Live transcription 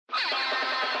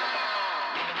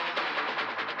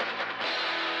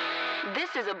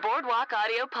This is a Boardwalk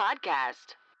Audio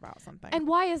podcast. About something. And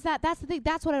why is that? That's the thing.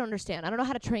 That's what I don't understand. I don't know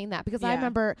how to train that because I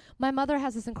remember my mother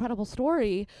has this incredible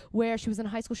story where she was in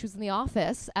high school. She was in the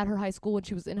office at her high school when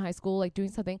she was in high school, like doing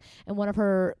something. And one of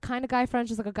her kind of guy friends,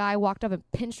 just like a guy, walked up and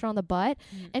pinched her on the butt.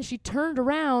 And she turned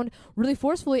around really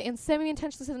forcefully and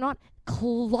semi-intentionally said not,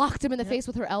 clocked him in the face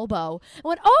with her elbow and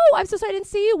went, "Oh, I'm so sorry, I didn't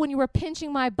see you when you were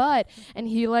pinching my butt." And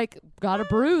he like got a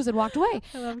bruise and walked away.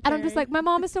 And I'm just like, my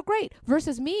mom is so great.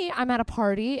 Versus me, I'm at a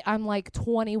party, I'm like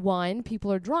 21,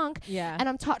 people are drunk, and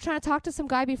I'm trying to talk to some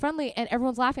guy, be friendly, and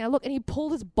everyone's laughing. I look and he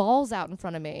pulled his balls out in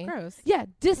front of me. Gross. Yeah,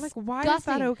 disgusting. Like, why is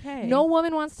that okay? No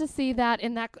woman wants to see that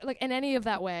in that, like, in any of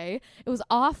that way. It was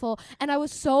awful, and I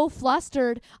was so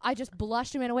flustered. I just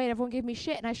blushed and ran away, and everyone gave me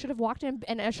shit. And I should have walked in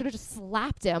and I should have just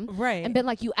slapped him, and been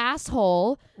like, "You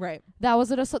asshole!" Right. That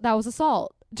was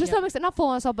assault. Just to some extent, not full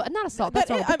on assault, but not assault. That's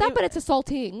wrong. But it's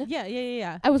assaulting.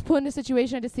 Yeah. I was put in a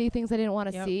situation to see things I didn't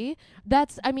want to see.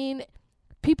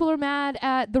 People are mad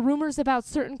at the rumors about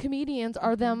certain comedians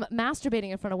are them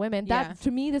masturbating in front of women. That,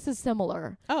 to me, this is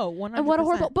similar. Oh, 100%. And what a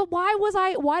horrible. But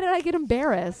why did I get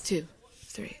embarrassed? 2,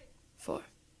 3, 4.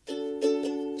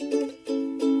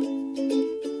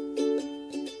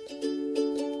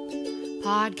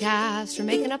 Podcast. We're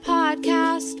making a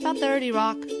podcast about 30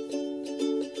 Rock.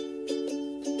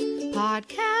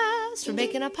 Podcast. We're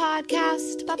making a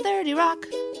podcast about 30 Rock.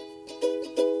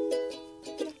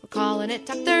 We're calling it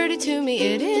Talk 30 to Me.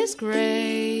 It is great.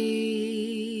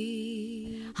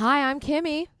 Hi, I'm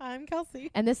Kimmy. I'm Kelsey.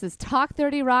 And this is Talk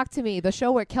 30 Rock to Me, the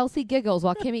show where Kelsey giggles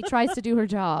while Kimmy tries to do her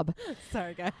job.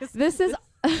 Sorry, guys. This is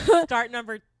start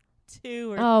number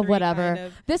 2 or 3. Whatever. Kind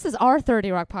of. This is our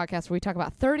 30 Rock podcast where we talk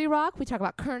about 30 Rock, we talk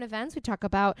about current events, we talk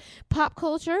about pop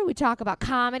culture, we talk about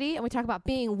comedy, and we talk about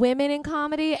being women in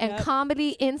comedy and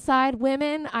comedy inside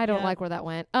women. I don't like where that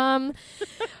went.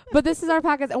 But this is our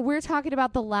podcast, and we're talking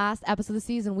about the last episode of the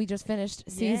season. We just finished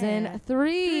season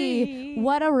 3.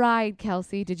 What a ride,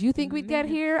 Kelsey. Did you think we'd get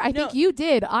here? I think you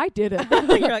did. I didn't.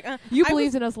 You're like, you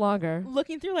believed in us longer.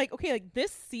 Looking through, like, okay, like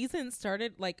this season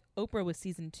started, like Oprah was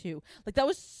season 2. Like that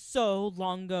was so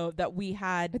long ago that we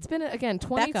had. It's been, again,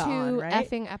 22 on, right?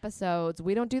 effing episodes.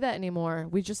 We don't do that anymore.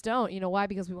 We just don't. You know why?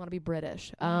 Because we want to be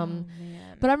British. Man.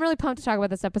 But I'm really pumped to talk about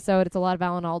this episode. It's a lot of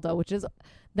Alan Alda, which is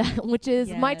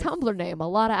my Tumblr name. A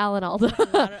lot of Alan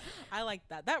Alda. I like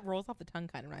that. That rolls off the tongue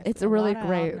kind of nice. It's a really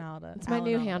great. It's my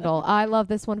new handle. I love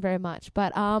this one very much.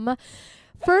 But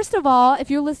first of all, if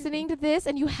you're listening to this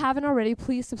and you haven't already,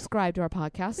 please subscribe to our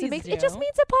podcast. It just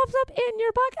means it pops up in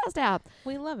your podcast app.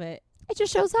 We love it. It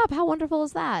just shows up. How wonderful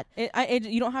is that?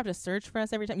 You don't have to search for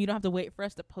us every time. You don't have to wait for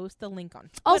us to post the link on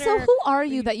Twitter. Also, who are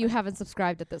you that you haven't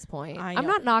subscribed at this point? I'm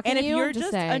not knocking you. And if you're I'm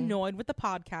just saying. annoyed with the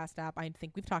podcast app, I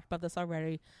think we've talked about this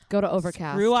already. Go to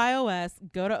Overcast. Screw iOS.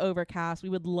 Go to Overcast. We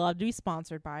would love to be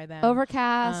sponsored by them.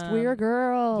 Overcast. We're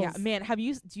girls. Yeah, man. Do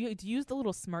you use the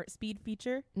little smart speed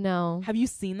feature? No. Have you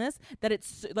seen this? That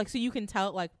it's like, so you can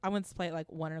tell, like, I want to play at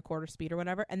like 1 1/4 speed or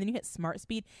whatever, and then you hit smart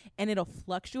speed, and it'll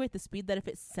fluctuate the speed that if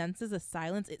it senses a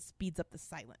silence, it speeds up the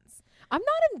silence. I'm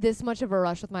not in this much of a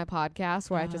rush with my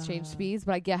podcast where I have to change speeds,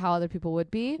 but I get how other people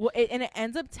would be. Well, it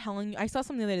ends up telling you. I saw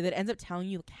something the other day that ends up telling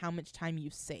you like how much time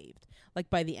you saved. Like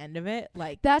by the end of it,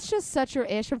 like that's just such your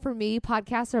ish. And for me,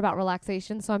 podcasts are about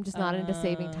relaxation, so I'm just not into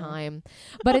saving time.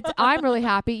 But I'm really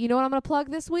happy. You know what I'm going to plug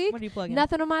this week? What are you plugging?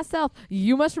 Nothing of myself.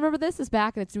 You Must Remember This is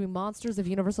back, and it's doing Monsters of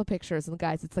Universal Pictures. And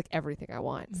guys, it's like everything I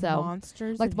want. So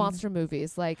Monsters, like monster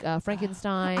movies, like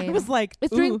Frankenstein. I was like,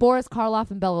 it's doing Boris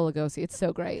Karloff and Bela Lugosi. It's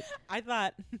so great. I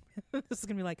thought this is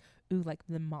gonna be like, like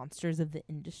the monsters of the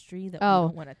industry that we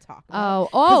don't want to talk about.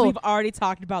 Because we've already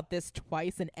talked about this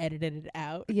twice and edited it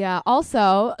out. Yeah.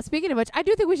 Also, speaking of which, I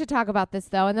do think we should talk about this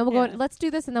though, and then we'll go. Let's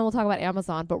do this, and then we'll talk about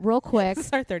Amazon. But real quick, this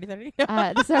is our 30-30.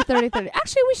 This is our 30-30.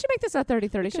 Actually, we should make this our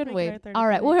 30-30, shouldn't we? All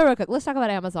right. Well, here real quick. Let's talk about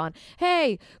Amazon.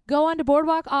 Hey, go on to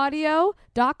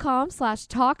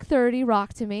boardwalkaudio.com/talk30rock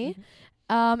to me.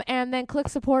 And then click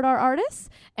support our artists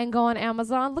and go on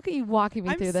Amazon. Look at you walking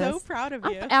me through this. I'm so proud of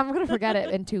you. I'm going to forget it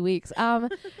in 2 weeks. No,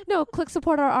 click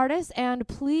support our artists and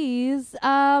please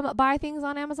buy things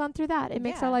on Amazon through that. It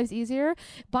makes our lives easier.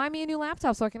 Buy me a new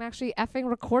laptop so I can actually effing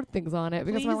record things on it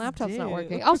because my laptop's not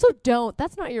working. Also, don't.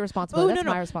 That's not your responsibility. That's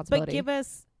my responsibility. But give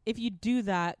us, if you do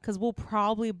that, because we'll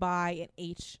probably buy an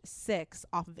H6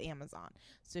 off of Amazon.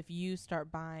 So if you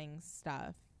start buying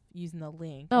stuff using the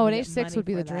link. Oh, an H6 would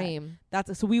be the dream.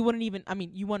 So we wouldn't even. I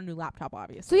mean, you want a new laptop,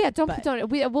 obviously. So yeah, don't.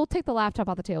 We'll take the laptop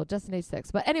off the table, just an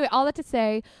H6. But anyway, all that to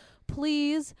say,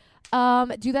 please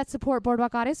do that. Support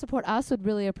Boardwalk Audio. Support us. Would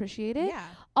really appreciate it. Yeah.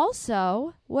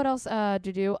 Also, what else to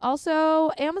do?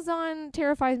 Also, Amazon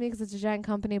terrifies me because it's a giant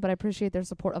company, but I appreciate their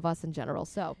support of us in general.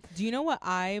 So, do you know what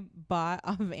I bought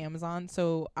off of Amazon?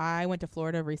 So I went to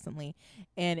Florida recently,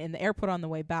 and in the airport on the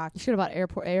way back, you should have bought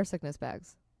airport air sickness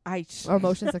bags or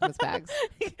motion sickness bags.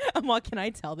 Well, can I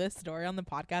tell this story on the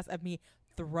podcast of me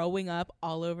throwing up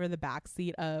all over the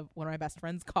backseat of one of my best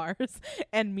friend's cars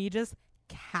and me just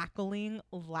cackling,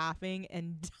 laughing,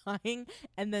 and dying,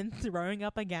 and then throwing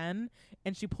up again?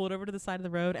 And she pulled over to the side of the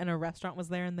road, and a restaurant was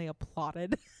there, and they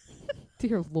applauded.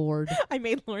 Dear Lord. I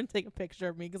made Lauren take a picture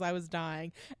of me because I was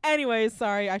dying. Anyways,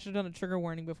 sorry, I should have done a trigger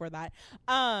warning before that.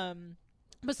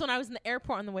 But so when I was in the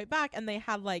airport on the way back, and they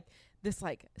had like this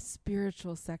like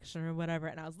spiritual section or whatever,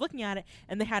 and I was looking at it,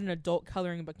 and they had an adult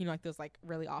coloring book, you know, like those like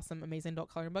really awesome, amazing adult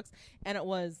coloring books, and it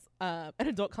was an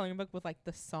adult coloring book with like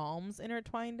the Psalms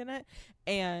intertwined in it,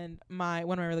 and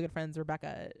one of my really good friends,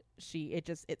 Rebecca,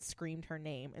 it screamed her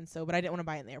name, and so, but I didn't want to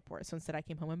buy it in the airport, so instead I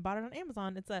came home and bought it on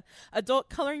Amazon. It's a adult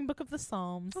coloring book of the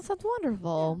Psalms. That sounds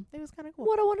wonderful. Yeah, it was kind of cool.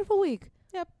 What a wonderful week.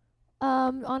 Yep.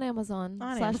 On Amazon /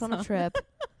 Amazon. on a trip.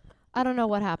 I don't know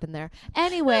what happened there.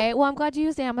 Anyway, well, I'm glad you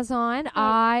used Amazon.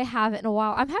 I haven't in a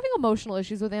while. I'm having emotional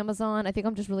issues with Amazon. I think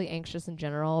I'm just really anxious in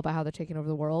general about how they're taking over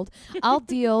the world. I'll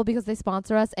deal because they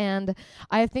sponsor us, and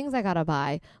I have things I gotta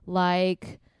buy.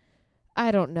 Like,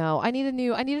 I don't know. I need a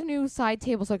new side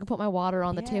table so I can put my water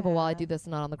on the table while I do this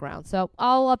and not on the ground. So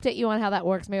I'll update you on how that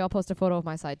works. Maybe I'll post a photo of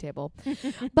my side table.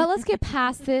 But let's get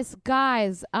past this,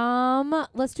 guys.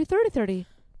 Let's do 30-30.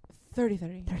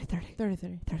 30-30. 30-30.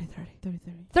 30-30. 30-30.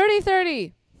 30-30.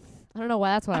 30-30. I don't know why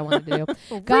that's what I wanted to do.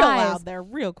 Real Guys, loud there,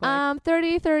 real quick.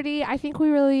 30-30. I think we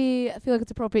really feel like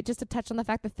it's appropriate just to touch on the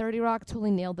fact that 30 Rock totally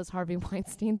nailed this Harvey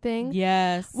Weinstein thing.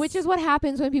 Yes. Which is what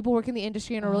happens when people work in the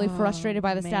industry and are really frustrated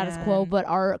by the status quo, but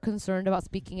are concerned about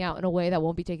speaking out in a way that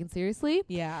won't be taken seriously.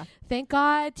 Yeah. Thank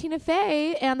God Tina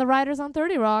Fey and the writers on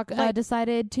 30 Rock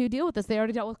decided to deal with this. They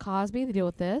already dealt with Cosby. They deal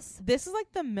with this. This is like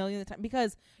the millionth time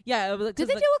because, yeah. Did they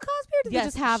deal with Cosby or did they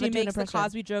just have she a makes the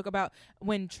Cosby joke about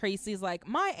when Tracy's like,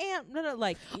 my aunt,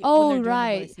 like. Oh, when they're doing the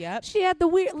right. voice. Yep. She had the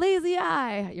weird lazy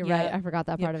eye. You're right. I forgot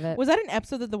that part of it. Was that an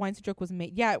episode that the Weinstein joke was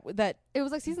made? Yeah, that. It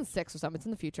was like season 6 or something. It's in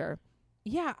the future.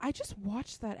 Yeah, I just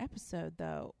watched that episode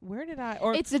though. Where did I?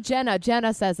 Or it's a Jenna.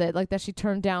 Jenna says it like that. She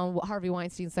turned down Harvey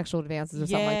Weinstein's sexual advances or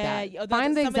something like that.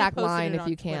 Find the exact line if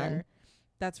you can. Twitter.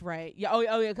 That's right. Yeah. Oh,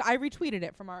 yeah. I retweeted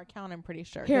it from our account. I'm pretty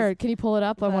sure. Here, can you pull it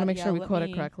up? I want to make sure we quote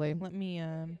it correctly. Let me.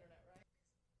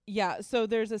 Yeah, so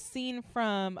there's a scene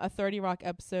from a 30 Rock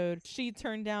episode. She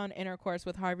turned down intercourse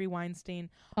with Harvey Weinstein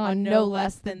on no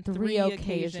less than 3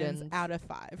 occasions out of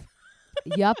 5.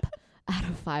 Yup. Out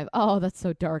of 5. Oh, that's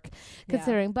so dark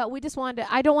considering. Yeah. But we just wanted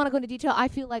to, I don't want to go into detail. I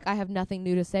feel like I have nothing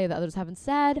new to say that others haven't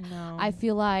said. No. I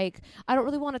feel like I don't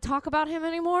really want to talk about him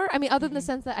anymore. I mean, other than the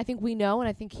sense that I think we know, and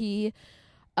I think he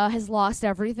has lost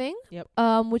everything. Yep.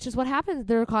 Which is what happens.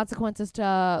 There are consequences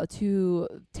to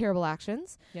terrible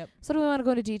actions. Yep. So do we want to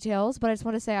go into details? But I just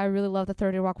want to say I really love that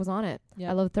 30 Rock was on it. Yep.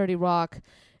 I love 30 Rock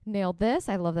nailed this.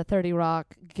 I love that 30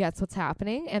 Rock gets what's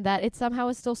happening and that it somehow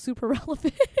is still super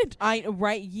relevant.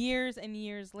 Right, years and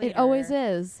years later. It always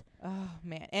is. Oh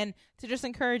man. And to just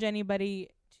encourage anybody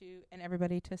and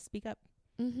everybody to speak up.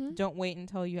 Mm-hmm. Don't wait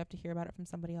until you have to hear about it from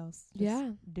somebody else.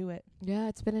 Just do it. Yeah,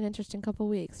 it's been an interesting couple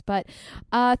weeks. But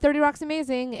 30 Rock's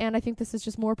amazing, and I think this is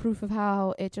just more proof of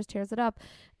how it just tears it up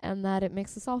and that it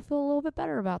makes us all feel a little bit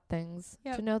better about things.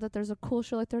 Yep. To know that there's a cool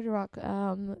show like 30 Rock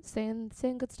saying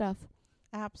good stuff.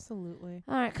 Absolutely.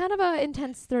 All right, kind of a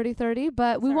intense 30-30,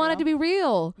 but we wanted to be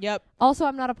real. Yep. Also,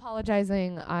 I'm not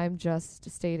apologizing. I'm just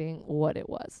stating what it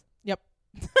was. Yep.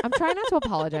 I'm trying not to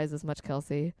apologize as much,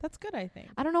 Kelsey. That's good, I think.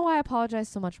 I don't know why I apologize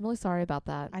so much. I'm really sorry about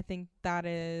that. I think that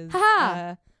is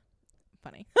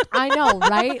funny. I know,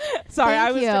 right? Sorry,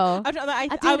 Thank you. I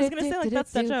was going to say, like,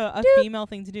 that's such a female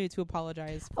thing to do, to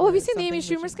apologize. Oh, have you seen the Amy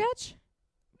Schumer sketch?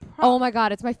 Oh my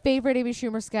God, it's my favorite Amy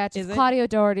Schumer sketch. Is it? Claudia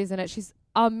Doherty's in it. She's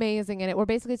amazing in it. Where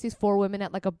basically it's these 4 women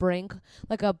at like a brain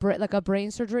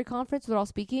surgery conference. They're all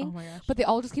speaking, oh my gosh. but they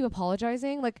all just keep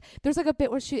apologizing. Like there's like a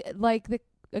bit where she's like,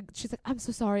 I'm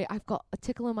so sorry. I've got a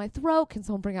tickle in my throat. Can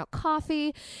someone bring out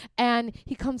coffee? And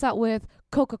he comes out with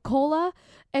Coca-Cola.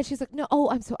 And she's like, no,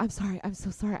 I'm sorry. I'm so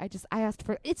sorry. I asked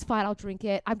for, it's fine. I'll drink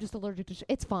it. I'm just allergic to,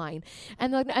 it's fine.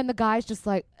 And the guy's just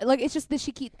like, it's just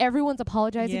that everyone's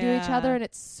apologizing to each other. And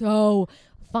it's so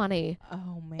funny.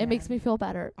 Oh man. It makes me feel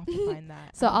better. I'll have to find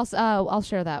that. So I'll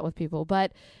share that with people.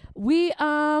 But we,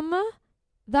 that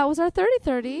was our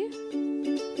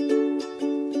 30-30.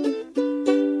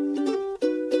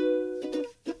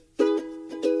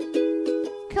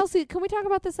 Kelsey, can we talk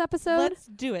about this episode? Let's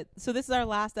do it. So this is our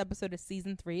last episode of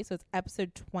season 3. So it's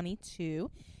episode 22.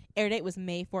 Air date was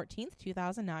May 14th,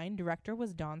 2009. Director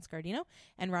was Don Scardino,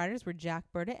 and writers were Jack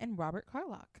Burdett and Robert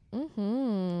Carlock.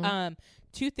 Mm-hmm.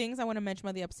 Two things I want to mention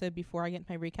about the episode before I get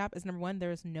into my recap is, number one,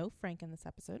 there is no Frank in this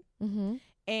episode. Mm-hmm.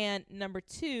 And number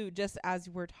two, just as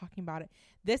we're talking about it,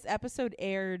 this episode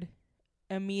aired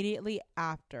immediately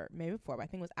after, maybe before, but I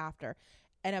think it was after,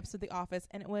 an episode of The Office,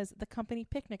 and it was the company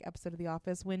picnic episode of The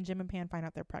Office when Jim and Pam find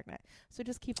out they're pregnant. So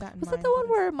just keep that in mind. Was that the one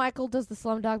where Michael does the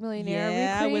Slumdog Millionaire?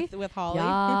 Yeah, recreate? with Holly.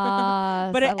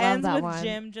 Yes, But I it love ends that with one.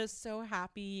 Jim just so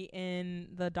happy in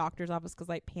the doctor's office because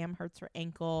like Pam hurts her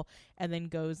ankle and then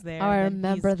goes there. Oh, I and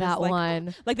then he's remember just that like,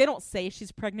 one. Like they don't say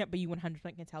she's pregnant, but you 100%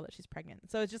 can tell that she's pregnant.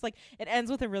 So it's just like it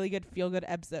ends with a really good feel good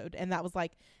episode, and that was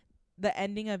like the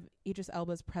ending of Idris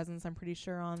Elba's presence, I'm pretty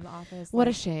sure, on The Office. What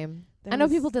a Like, shame. there I know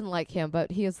was- people didn't like him,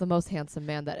 but he is the most handsome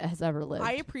man that has ever lived.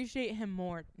 I appreciate him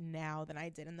more now than I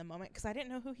did in the moment because I didn't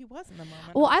know who he was in the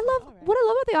moment. Well, was I like, love alright. what I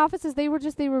love about The Office is they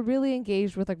were really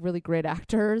engaged with like really great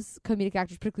actors, comedic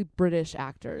actors, particularly British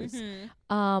actors. Mhm.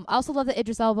 I also love that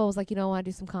Idris Elba was like, I want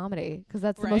to do some comedy because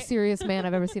that's the Right? most serious man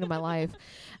I've ever seen in my life.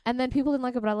 And then people didn't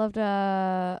like it, but I loved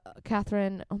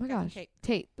Catherine. Oh my Catherine gosh, Tate.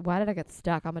 Tate. Why did I get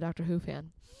stuck? I'm a Doctor Who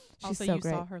fan. She's Also, so you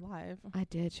great. saw her live. I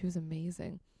did. She was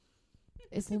amazing.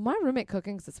 Is my roommate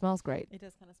cooking? 'Cause it smells great. It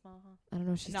does kind of smell, huh? I don't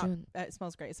know what she's No, doing. it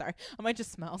smells great. Sorry, I might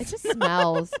just smell. It just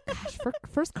smells. Gosh,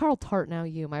 first Carl Tart, now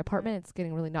you. My apartment, it's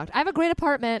getting really knocked. I have a great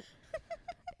apartment.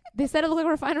 They said it looked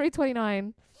like Refinery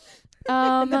 29.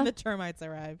 And then the termites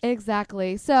arrived.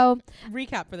 Exactly. So,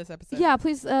 Recap for this episode. yeah,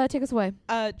 please take us away.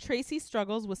 Tracy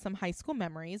struggles with some high school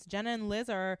memories. Jenna and Liz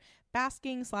are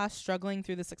basking/struggling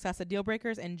through the success of Deal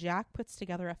Breakers, and Jack puts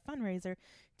together a fundraiser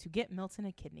to get Milton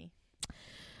a kidney.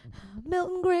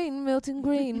 Milton Green, Milton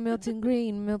Green, Milton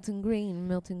Green, Milton Green,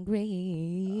 Milton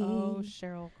Green. Oh,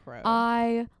 Sheryl Crow.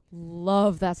 I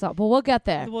love that song, but we'll get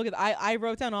there. We'll get, I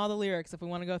wrote down all the lyrics if we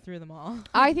want to go through them all.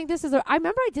 I think this is I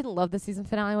remember I didn't love the season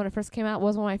finale when it first came out. It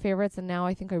was one of my favorites, and now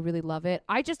I think I really love it.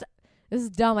 This is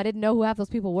dumb. I didn't know who half those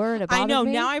people were, and it bothered I know.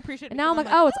 me. Now I appreciate it. And now I'm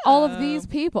because like, oh, it's all of these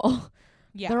people.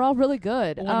 Yeah. They're all really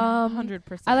good.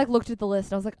 100%. I looked at the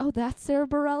list. I was like, oh, that's Sarah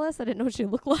Bareilles. I didn't know what she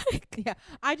looked like. Yeah.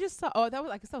 I just saw, I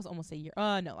guess that was almost a year.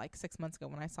 No, like 6 months ago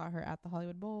when I saw her at the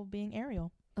Hollywood Bowl being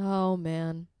Ariel. Oh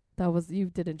man, you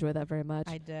did enjoy that very much.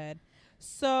 I did.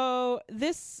 So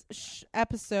this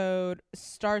episode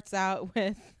starts out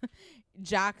with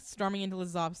Jack storming into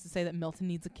Liz's office to say that Milton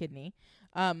needs a kidney.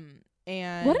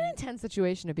 And What an intense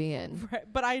situation to be in. Right,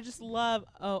 but I just love,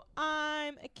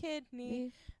 I'm a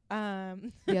kidney.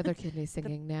 The other kidney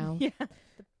singing now. Yeah.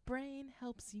 The brain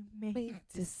helps you make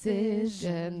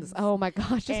Decisions. Oh my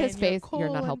gosh, just and his face. your You're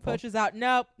not colon helpful. pushes out.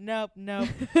 Nope. Just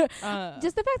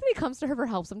the fact that he comes to her for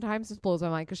help sometimes just blows my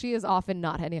mind because she is often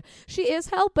not any. She is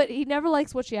help, but he never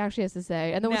likes what she actually has to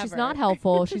say. And then when she's Never. not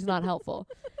helpful, she's not helpful.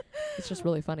 It's just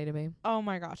really funny to me. Oh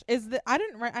my gosh.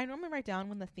 I normally write down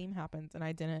when the theme happens, and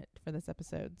I didn't for this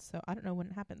episode, so I don't know when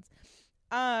it happens.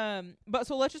 But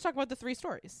so let's just talk about the three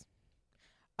stories.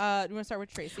 Do you want to start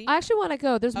with Tracy? I actually want to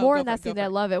go. There's Oh, more go in for that it, go scene for that I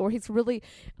it. love it, where he's really,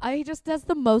 he just does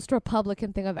the most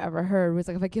Republican thing I've ever heard. Where it's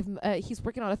like, if I give him, he's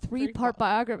working on a three-part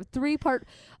volume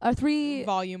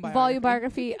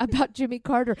biography about Jimmy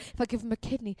Carter. If I give him a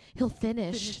kidney, he'll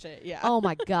finish. Finish it, yeah. Oh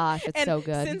my gosh, it's and so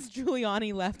good. Since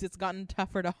Giuliani left, it's gotten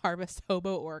tougher to harvest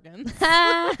hobo organs.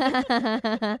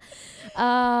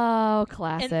 Oh,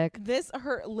 classic. And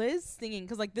Liz singing,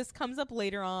 because like this comes up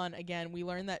later on. Again, we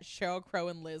learned that Sheryl Crow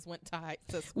and Liz went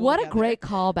to school What a together. great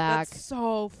callback. That's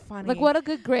so funny. Like what a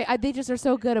good they just are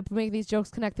so good at making these jokes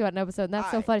connect throughout an episode, and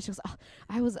that's so I- funny. She goes, oh,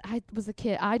 I was a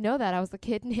kid. I know that I was a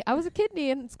kid. I was a kidney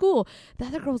in school. The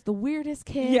other girl was the weirdest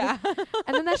kid. Yeah.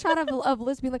 And then that shot of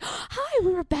Liz being like, hi,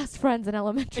 we were best friends in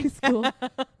elementary school.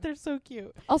 They're so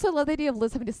cute. Also, I love the idea of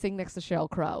Liz having to sing next to Sheryl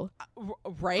Crow.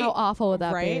 Right? How awful would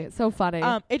that be? Right? So funny.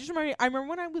 It just reminded me, I remember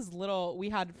when I was little, we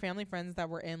had family friends that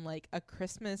were in like a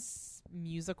Christmas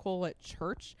musical at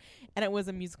church, and it was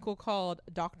a musical called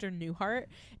Dr. Newhart,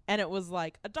 and it was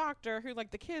like a doctor who,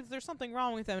 like, the kids, there's something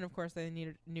wrong with them, and of course they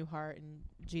needed Newhart and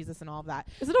Jesus and all of that.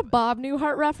 Is it a Bob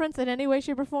Newhart reference in any way,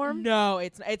 shape, or form? No,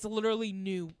 it's literally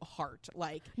Newhart.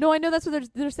 Like, No, I know that's what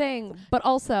they're saying, but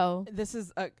also this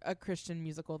is a Christian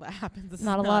musical that happens. This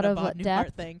Not is a lot of Bob Newhart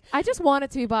depth. thing. I just want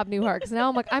it to be Bob Newhart because now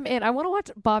I'm like, I'm in. I want to watch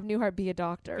Bob Newhart be a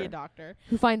doctor Be a doctor.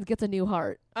 who gets a new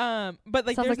heart. But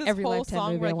like Sounds there's like this every whole Lifetime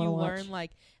song movie where I like, you wanna learn watch.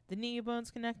 like the knee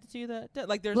bone's connected to the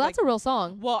like there's Well, like that's a real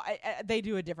song. well they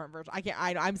do a different version.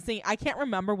 I'm saying I can't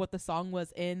remember what the song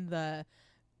was in the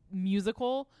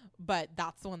musical, but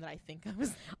that's the one that I think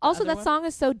of. Also, that one. song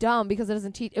is so dumb because it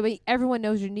doesn't teach. I mean, everyone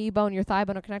knows your knee bone, your thigh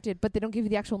bone are connected, but they don't give you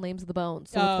the actual names of the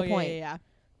bones. So what's the point? Yeah.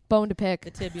 Bone to pick.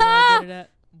 The tibia.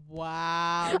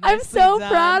 Wow. I'm nicely so done.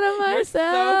 proud of You're so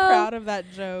myself. proud of that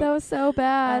joke. That was so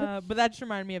bad. But that just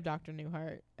reminded me of Dr.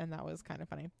 Newhart, and that was kind of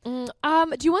funny. Do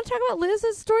you want to talk about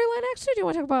Liz's storyline actually? Or do you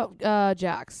want to talk about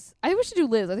Jack's? I think we should do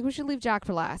Liz. I think we should leave Jack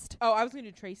for last. Oh, I was going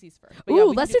to do Tracy's first. But Ooh, yeah,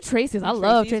 we let's can do Tracy's. I Tracy's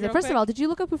love Tracy. real First of quick. all, did you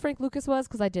look up who Frank Lucas was?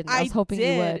 Because I didn't. I was hoping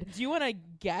did. you would. Do you want to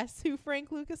guess who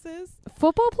Frank Lucas is?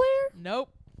 Football player? Nope.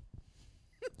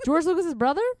 George Lucas's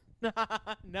brother?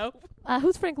 Nope.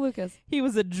 Who's Frank Lucas? He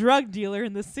was a drug dealer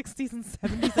in the 60s and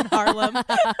 70s in Harlem.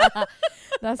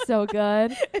 That's so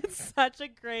good. It's such a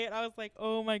great. I was like,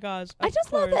 oh my gosh. I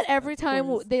just love that every time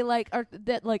course. they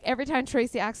every time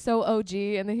Tracy acts so OG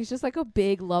and then he's just like a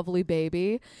big lovely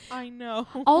baby. I know.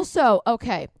 Also,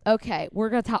 okay, we're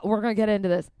gonna get into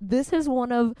this. This is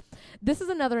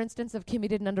another instance of Kimmy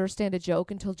didn't understand a joke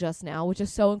until just now, which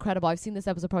is so incredible. I've seen this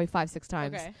episode probably 5-6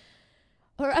 times. Okay.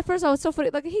 Or at first I was so funny,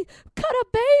 like he cut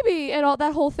up baby and all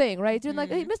that whole thing, right? Doing like,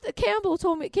 hey, Mr. Campbell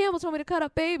told me to cut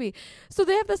up baby. So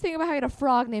they have this thing about having a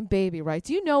frog named Baby, right?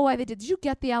 Do you know why they did? Did you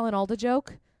get the Alan Alda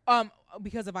joke?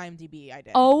 Because of IMDb, I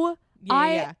did. Oh,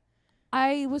 yeah.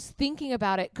 I was thinking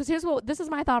about it because this is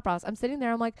my thought process. I'm sitting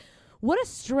there, I'm like, what a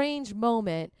strange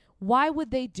moment. Why would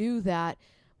they do that?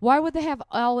 Why would they have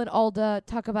Alan Alda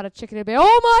talk about a chicken and baby?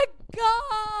 Oh my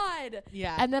God!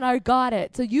 Yeah. And then I got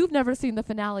it. So you've never seen the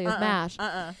finale of MASH.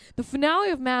 The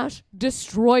finale of MASH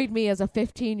destroyed me as a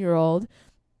 15-year-old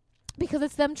because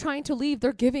it's them trying to leave.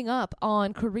 They're giving up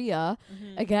on Korea.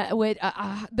 Again,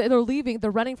 they're leaving. They're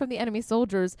running from the enemy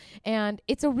soldiers. And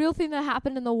it's a real thing that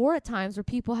happened in the war at times where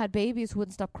people had babies who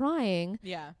wouldn't stop crying.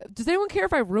 Yeah. Does anyone care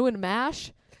if I ruined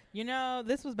MASH? You know,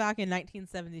 this was back in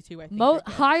 1972, I think.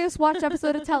 Highest watched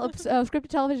episode of scripted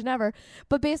television ever.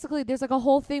 But basically, there's like a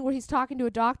whole thing where he's talking to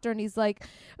a doctor and he's like,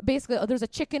 basically, there's a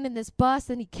chicken in this bus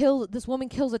and this woman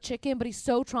kills a chicken, but he's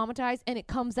so traumatized and it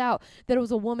comes out that it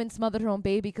was a woman smothered her own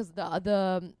baby because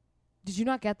did you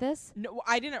not get this? No,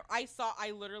 I didn't.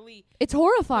 I literally. It's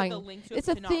horrifying. The link to it's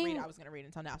it a to thing. Not read. I was going to read it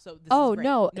until now. So this oh is great.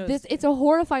 no, this it's a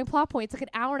horrifying plot point. It's like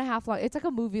an hour and a half long. It's like a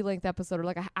movie length episode or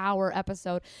like an hour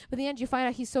episode. But in the end, you find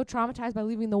out he's so traumatized by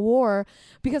leaving the war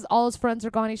because all his friends are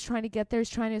gone. He's trying to get there.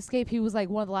 He's trying to escape. He was like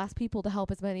one of the last people to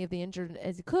help as many of the injured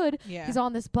as he could. Yeah. He's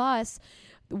on this bus.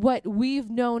 What we've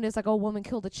known is like a woman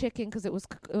killed a chicken because it was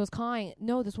crying.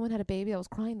 No, this woman had a baby that was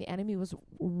crying. The enemy was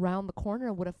around the corner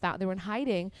and would have found. They were in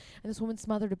hiding, and this woman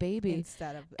smothered a baby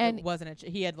instead of. And it wasn't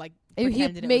he had like. He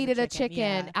made it a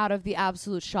chicken chicken out of the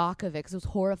absolute shock of it because it was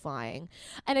horrifying.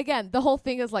 And again, the whole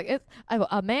thing is like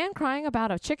a man crying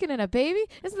about a chicken and a baby.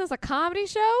 Isn't this a comedy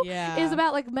show? Yeah. It's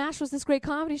about like MASH was this great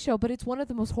comedy show, but it's one of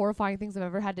the most horrifying things I've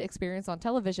ever had to experience on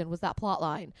television was that plot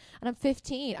line. And I'm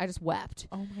 15. I just wept.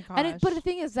 Oh my gosh. But the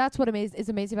thing is, that's what is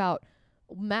amazing about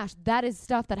MASH. That is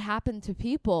stuff that happened to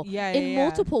people in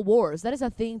multiple wars. That is a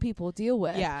thing people deal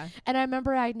with. Yeah. And I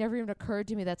remember it never even occurred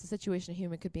to me that's a situation a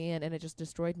human could be in, and it just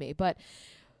destroyed me. But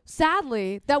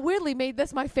sadly, that weirdly made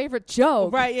this my favorite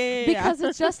joke. Right, yeah. Because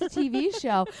it's just a TV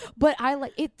show. But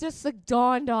it just like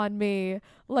dawned on me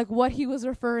like what he was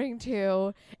referring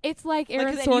to. It's like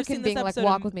Aaron Sorkin being like,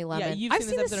 "Walk with me, Lemon." Yeah, I've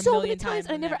seen this so many times,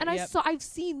 and I've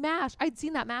seen MASH. I'd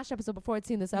seen that MASH episode before I'd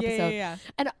seen this episode. Yeah.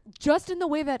 And just in the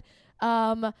way that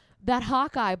that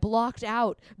Hawkeye blocked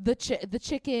out the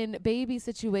chicken baby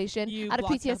situation out of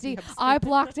PTSD. I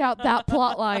blocked out that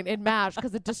plot line in MASH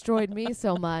because it destroyed me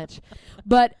so much.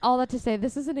 But all that to say,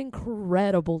 this is an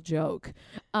incredible joke.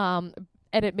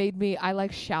 And it made me, I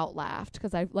shout laughed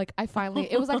because I finally,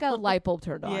 it was like a light bulb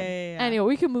turned on. Yeah. Anyway,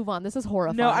 we can move on. This is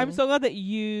horrifying. No, I'm so glad that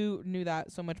you knew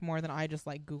that so much more than I just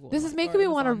Googled. This is making me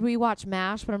want to rewatch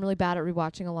MASH, but I'm really bad at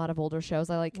rewatching a lot of older shows.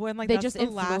 They that's just the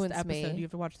last influence episode, me. You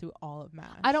have to watch through all of MASH.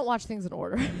 I don't watch things in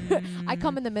order. I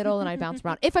come in the middle and I bounce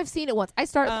around. If I've seen it once, I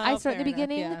start in the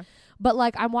beginning. Yeah. But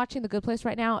I'm watching The Good Place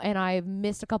right now, and I've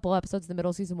missed a couple episodes in the middle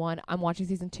of season 1. I'm watching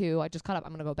season 2. I just caught up.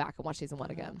 I'm gonna go back and watch season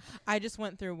 1 again. I just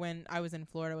went through when I was in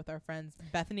Florida with our friends.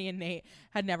 Bethany and Nate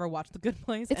had never watched The Good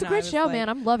Place. It's a great show, man.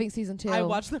 I'm loving season 2. I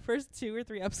watched the first 2 or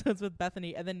 3 episodes with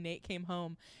Bethany, and then Nate came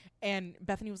home, and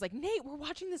Bethany was like, "Nate, we're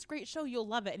watching this great show. You'll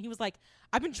love it." And he was like,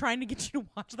 "I've been trying to get you to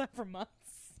watch that for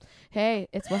months." Hey,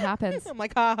 it's what happens. I'm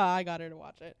like, haha, I got her to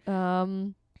watch it.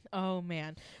 Oh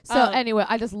man. So anyway,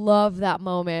 I just love that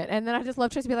moment, and then I just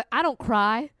love Tracy be like, "I don't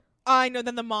cry." I know.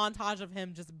 Then the montage of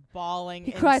him just bawling.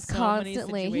 He cries so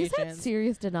constantly. Many he's had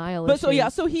serious denial. But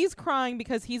issues. so he's crying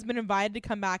because he's been invited to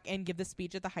come back and give the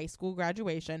speech at the high school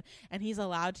graduation, and he's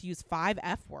allowed to use 5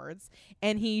 F words,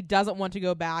 and he doesn't want to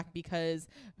go back because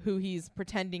he's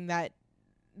pretending that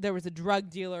there was a drug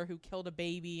dealer who killed a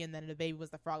baby, and then the baby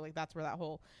was the frog. That's where that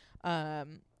whole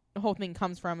thing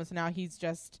comes from. And so now he's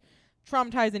just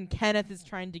traumatized, and Kenneth is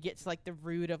trying to get to like the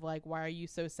root of like, why are you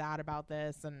so sad about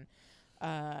this? And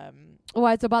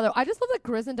why it's a bother. I just love that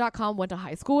Grizzin.com went to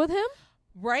high school with him.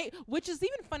 Right, which is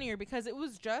even funnier because it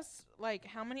was just like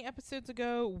how many episodes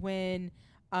ago when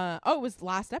it was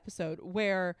last episode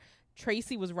where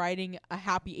Tracy was writing a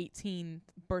happy 18th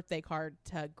birthday card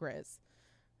to Grizz.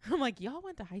 I'm like, y'all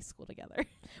went to high school together.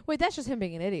 Wait, that's just him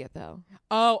being an idiot though.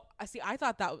 Oh, I see. I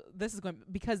thought that this is going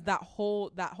because that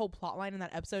whole plot line in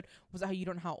that episode was how you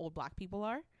don't know how old black people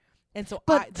are. And so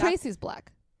But Tracy's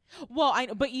black. Well, I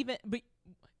know, but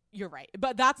you're right.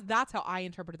 But that's how I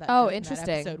interpreted that. Oh, joke in interesting.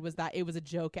 that episode was that it was a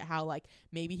joke at how like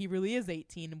maybe he really is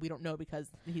 18 and we don't know because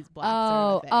he's black.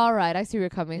 Oh, sort of all right. I see where you're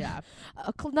coming. Yeah.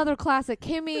 Another classic.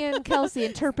 Kimmy and Kelsey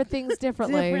interpret things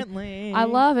differently. Differently. I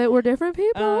love it. We're different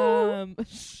people.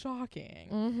 Shocking.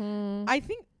 Mm-hmm. I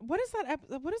think what does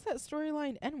that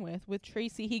storyline end with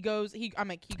Tracy? He goes. He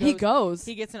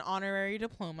gets an honorary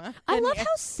diploma. I love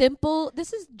how simple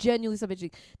this is. Genuinely so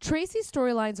interesting. Tracy's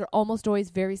storylines are almost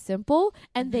always very simple,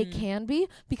 and they can be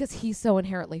because he's so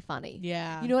inherently funny.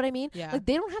 Yeah, you know what I mean. Yeah, like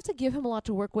they don't have to give him a lot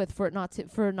to work with for it not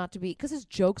to be because his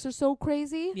jokes are so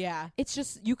crazy. Yeah, it's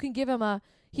just you can give him a.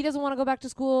 He doesn't want to go back to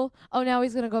school. Oh, now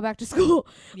he's going to go back to school.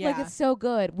 Yeah. Like, it's so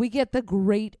good. We get the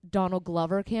great Donald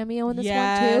Glover cameo in this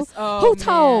yes. one, too. Oh, Who man.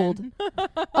 told?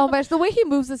 Oh, my gosh. The way he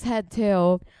moves his head,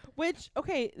 too. Which,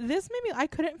 okay, this made me... I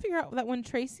couldn't figure out that when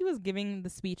Tracy was giving the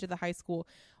speech at the high school,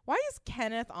 why is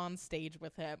Kenneth on stage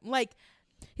with him? Like...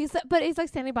 But he's, like,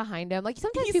 standing behind him. Like,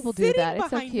 sometimes people do that. It's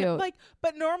so cute. Him, like,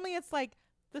 but normally it's, like,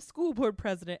 the school board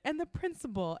president and the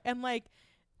principal and, like...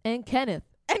 And Kenneth,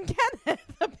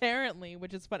 apparently,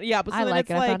 which is funny. Yeah, but so I then like it's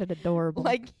it. I found it adorable.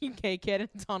 Like, UK kid and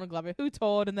Donald Glover, who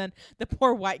told, and then the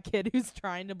poor white kid who's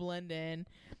trying to blend in.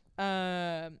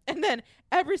 And then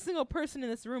every single person in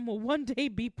this room will one day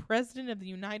be president of the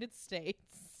United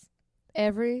States.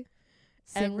 Every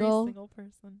single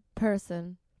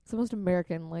person. It's the most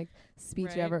American like speech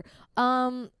Right. ever.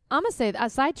 I'm gonna say a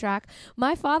sidetrack.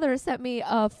 My father sent me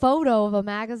a photo of a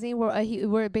magazine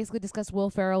where it basically discussed Will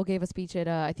Ferrell gave a speech at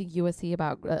I think USC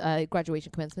about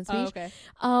graduation commencement speech.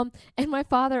 Oh, okay. And my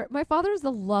father is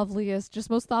the loveliest, just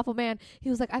most thoughtful man. He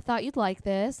was like, I thought you'd like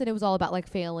this, and it was all about like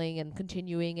failing and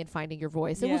continuing and finding your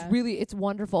voice. It was really, it's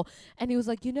wonderful. And he was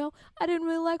like, I didn't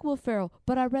really like Will Ferrell,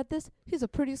 but I read this. He's a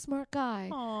pretty smart guy.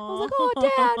 Aww. I was like, oh,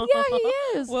 Dad, yeah,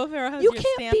 he is. Will Ferrell has You your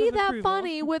can't stamp be of that approval.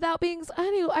 funny without being.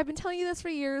 I've been telling you this for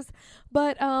years,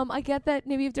 but I get that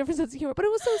maybe you have different sense of humor, but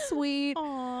it was so sweet.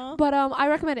 Aww. But I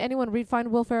recommend anyone find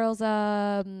Will Ferrell's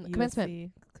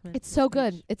commencement. It's so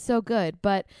good. It's so good.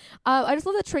 But I just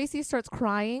love that Tracy starts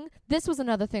crying. This was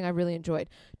another thing I really enjoyed.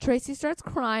 Tracy starts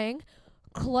crying,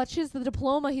 clutches the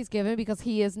diploma he's given because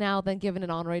he is now then given an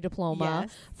honorary diploma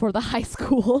for the high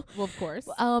school. Well, of course.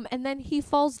 And then he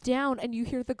falls down and you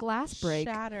hear the glass break.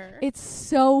 Shatter. It's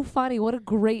so funny. What a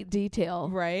great detail.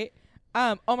 Right.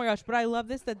 Oh my gosh, but I love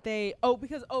this that they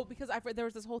because I've read there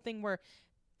was this whole thing where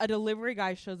a delivery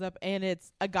guy shows up and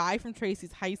it's a guy from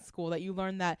Tracy's high school that you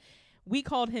learn that we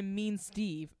called him Mean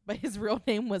Steve, but his real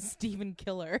name was Stephen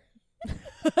Killer.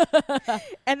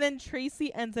 And then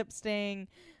Tracy ends up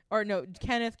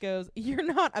Kenneth goes, "You're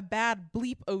not a bad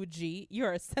bleep OG.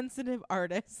 You're a sensitive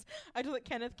artist." I just like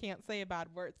Kenneth can't say a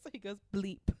bad word, so he goes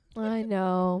bleep. I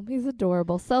know. He's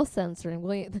adorable. Self-censoring.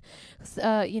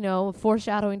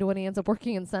 Foreshadowing to when he ends up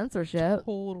working in censorship.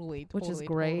 Totally. Which is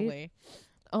great. Totally.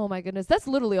 Oh my goodness. That's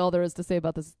literally all there is to say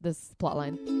about this plot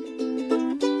line.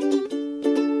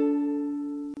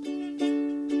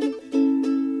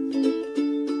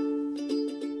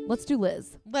 Let's do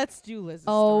Liz. Let's do Liz's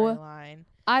storyline.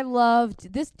 I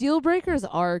loved this. Deal Breakers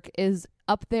arc is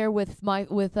up there with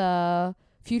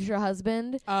Future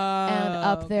Husband and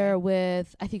up there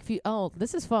with I think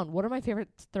this is fun. What are my favorite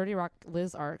 30 Rock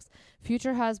Liz arcs?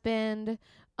 Future Husband,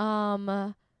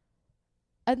 and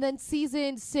then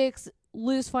season 6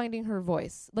 Liz finding her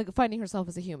voice, like finding herself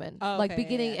as a human,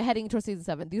 heading towards season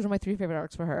 7. These are my 3 favorite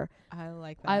arcs for her. I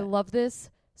like that. I love this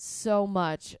so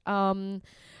much.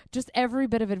 Just every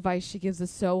bit of advice she gives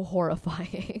is so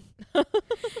horrifying.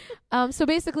 So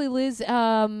basically, Liz,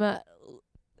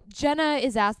 Jenna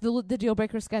is asked, the Deal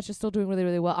Breakers sketch is still doing really,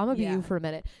 really well. I'm going to be you for a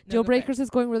minute. Deal Breakers is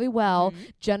going really well. Mm-hmm.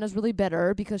 Jenna's really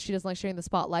bitter because she doesn't like sharing the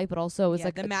spotlight, but also is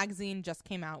like... the magazine just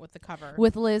came out with the cover.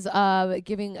 With Liz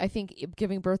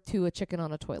giving birth to a chicken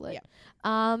on a toilet.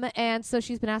 Yeah. And so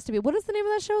she's been asked to be... What is the name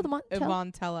of that show?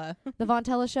 Von Tella. The Von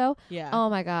Tella Show? Yeah. Oh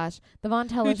my gosh. The Von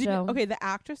Tella Show. Okay, the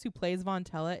actress who plays Von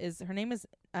Tella her name is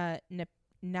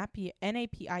Napiera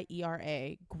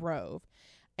Grove.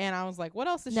 And I was like, what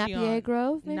else is she on? Napier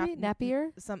Grove, maybe?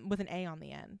 Napier? With an A on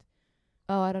the end.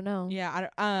 Oh, I don't know. Yeah,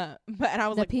 and I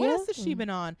was like, Napier? what else has she been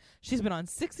on? She's been on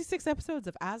 66 episodes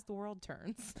of As the World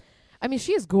Turns. I mean,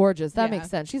 she is gorgeous. That Yeah. makes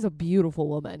sense. She's a beautiful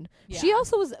woman. She Yeah.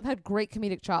 also had great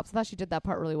comedic chops. I thought she did that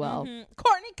part really well.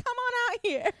 Courtney, come on out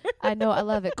here. I know. I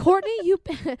love it. Courtney,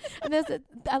 and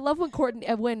I love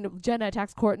when Jenna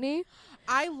attacks Courtney.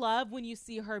 I love when you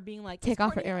see her being like, Take "Is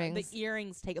off her Courtney-" earrings. The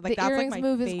earrings take like The that's earrings like my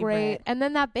move favorite. is great. And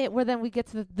then that bit where then we get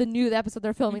to the new episode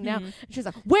they're filming now. And she's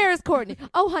like, "Where is Courtney?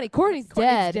 Oh, honey, Courtney's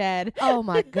dead." Dead. Oh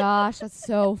my gosh, that's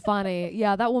so funny.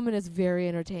 Yeah, that woman is very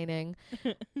entertaining.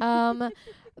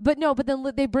 But then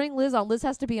they bring Liz on. Liz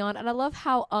has to be on, and I love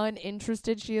how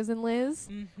uninterested she is in Liz.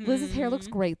 Liz's hair looks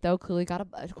great though. Clearly got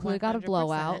a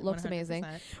blowout. Looks amazing.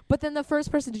 But then the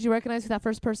first person, did you recognize who that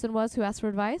first person was who asked for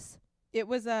advice? It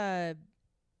was hang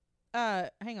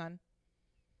on.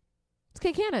 It's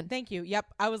Kate Cannon. Thank you. Yep.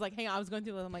 I was like, hang on. I was going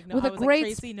through it. I'm like, no. With I a was great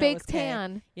like, Tracy, no, fake it's Kay.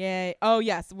 tan. Yay. Oh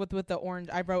yes, with the orange.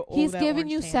 I wrote. He's that giving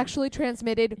orange you tan. sexually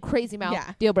transmitted crazy mouth.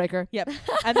 Yeah. Deal breaker. Yep.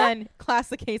 And then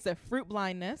classic case of fruit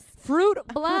blindness. Fruit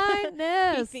He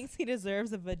blindness. thinks he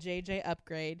deserves a JJ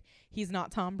upgrade. He's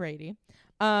not Tom Brady.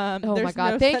 Oh my there's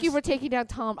God. no Thank you such- for taking down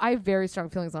Tom. I have very strong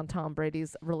feelings on Tom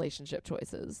Brady's relationship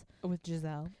choices. with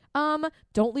Giselle.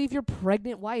 Don't leave your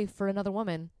pregnant wife for another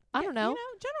woman. I don't know. You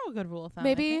know, general good rule of thumb. I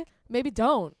Maybe think.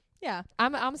 don't. Yeah.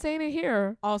 I'm saying it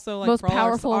here. Also, like Most for all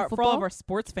powerful for all football? of our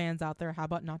sports fans out there, how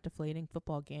about not deflating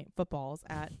footballs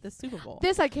at the Super Bowl?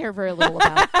 This I care very little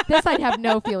about. This I'd have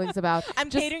no feelings about. I'm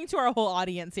Just- catering to our whole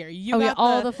audience here. You Oh, got yeah,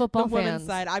 all the football women's fans.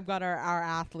 side. I've got our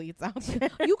athletes out there.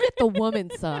 You get the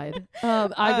woman's side.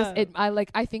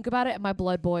 I think about it and my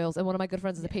blood boils. And one of my good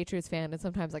friends is a Patriots fan, and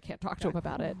sometimes I can't talk to him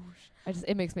about it.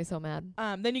 It makes me so mad.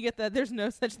 Then you get there's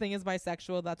no such thing as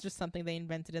bisexual. That's just something they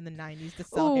invented in the 90s to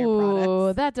sell hair Ooh,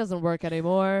 products. that doesn't work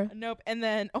anymore. Nope. And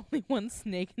then only one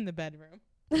snake in the bedroom.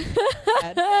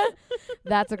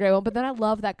 That's a great one. But then I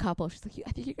love that couple. She's like,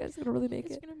 I think you guys are gonna really make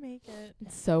It's it. gonna make it.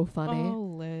 It's so funny.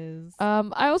 Oh, Liz.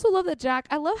 I also love that Jack.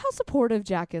 I love how supportive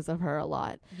Jack is of her a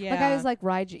lot. Yeah. Like I was like,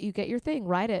 you get your thing,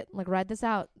 ride it, like ride this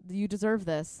out. You deserve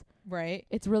this. Right.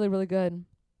 It's really, really good.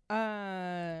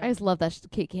 I I just love that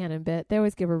Kate Cannon bit. They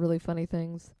always give her really funny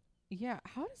things. Yeah.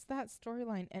 How does that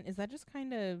storyline end? Is that just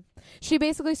kind of? She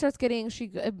basically starts getting she's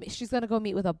gonna go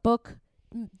meet with a book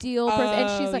deal person,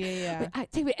 and she's like, yeah.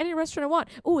 take me to any restaurant I want.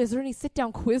 Oh, is there any sit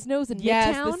down Quiznos in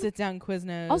Yes, Midtown? the sit down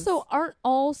Quiznos. Also, aren't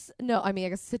all no? I mean, I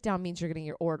guess sit down means you're getting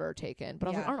your order taken. But I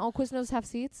was like, Yeah. aren't all Quiznos have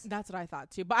seats? That's what I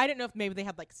thought too. But I didn't know if maybe they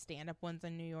had like stand up ones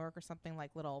in New York or something,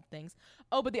 like little things.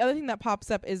 Oh, but the other thing that pops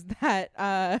up is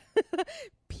that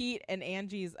Pete and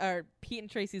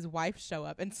Tracy's wife show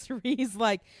up, and Cerie's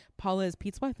like, Paula is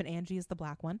Pete's wife and Angie is the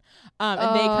black one. And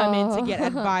they come in to get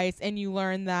advice, and you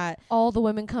learn that All the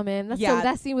women come in. That's Yeah.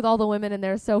 that scene with all the women in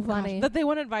there is so funny. that they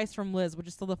want advice from Liz, which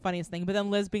is still the funniest thing. But then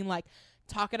Liz being like,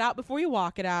 talk it out before you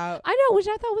walk it out. I know, which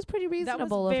I thought was pretty That was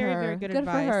reasonable very, of her. very good for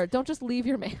advice. her. Don't just leave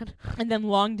your man. And then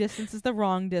long distance is the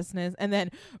wrong distance. And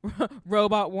then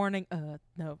robot warning.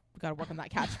 No, we gotta work on that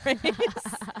catchphrase.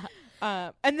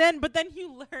 But then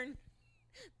you learn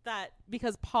that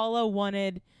because Paula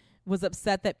was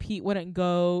upset that Pete wouldn't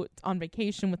go on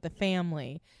vacation with the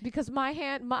family. Because my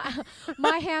hands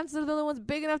are the only ones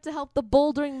big enough to help the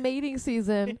bouldering mating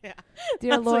season. Yeah.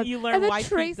 Dear That's Lord. what you learn And then why Pete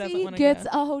doesn't Tracy wanna gets go.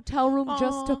 a hotel room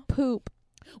just to Aw. poop.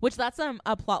 Which that's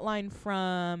a plot line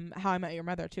from How I Met Your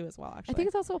Mother too as well, actually. I think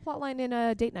it's also a plot line in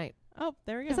Date Night. Oh,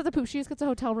 there we go. It's not the poop. She just gets a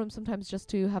hotel room sometimes just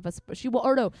to have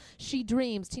she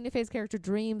dreams. Tina Fey's character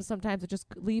dreams sometimes of just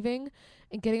leaving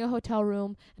and getting a hotel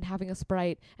room and having a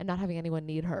Sprite and not having anyone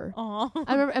need her. Aw.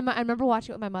 I remember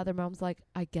watching it with my mother. Mom's like,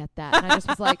 I get that. And I just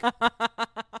was like,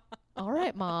 all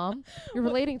right, Mom. You're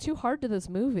relating too hard to this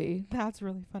movie. That's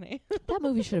really funny. That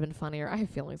movie should have been funnier. I have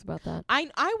feelings about that. I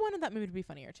wanted that movie to be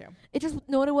funnier too. It just,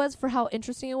 know what it was? For how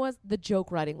interesting it was, the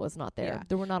joke writing was not there. Yeah.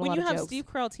 There were not a When lot you of have jokes. Steve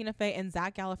Carell, Tina Fey, and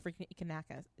Zach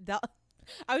Galifianakis,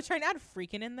 I was trying to add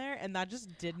freaking in there, and that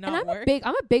just did not And I'm work.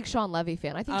 a big Sean Levy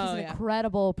fan. I think he's Oh, an yeah.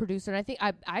 incredible producer. And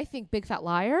I think Big Fat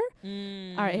Liar.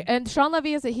 Mm. All right, and Sean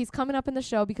Levy he's coming up in the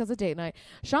show because of Date Night.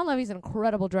 Sean Levy's an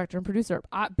incredible director and producer.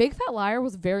 Big Fat Liar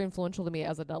was very influential to me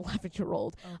as an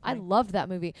 11-year-old. I loved that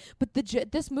movie, but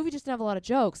this movie just didn't have a lot of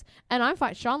jokes. And I'm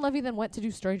fine. Sean Levy then went to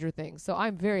do Stranger Things, so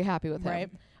I'm very happy with him. Right.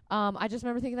 I just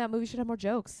remember thinking that movie should have more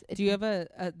jokes. Do you have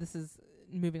this is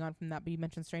moving on from that, but you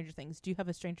mentioned Stranger Things. Do you have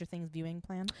a Stranger Things viewing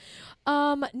plan?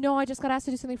 No, I just got asked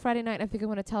to do something Friday night. I think I'm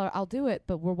going to tell her I'll do it,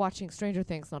 but we're watching Stranger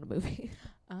Things, not a movie.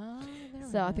 Oh,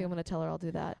 So I think I'm going to tell her I'll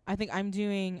do that. I think I'm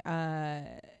doing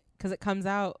because it comes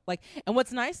out like, and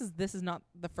what's nice is this is not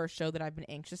the first show that I've been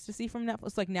anxious to see from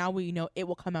Netflix. Like now we know it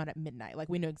will come out at midnight. Like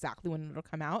we know exactly when it'll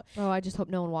come out. Oh, I just hope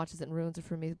no one watches it and ruins it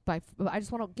for me. I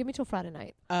just want to give me till Friday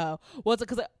night. Oh, well, it's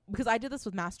because I did this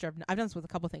with Master of. I've done this with a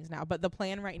couple things now, but the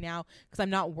plan right now, because I'm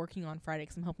not working on Friday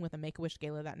because I'm helping with a Make-A-Wish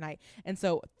gala that night, and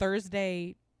so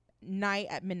Thursday night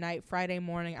at midnight, Friday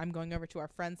morning, I'm going over to our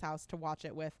friend's house to watch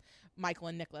it with Michael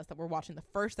and Nicholas. That we're watching the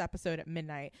first episode at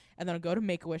midnight, and then I'll go to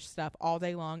Make-A-Wish stuff all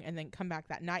day long, and then come back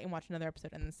that night and watch another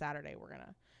episode, and then Saturday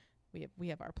we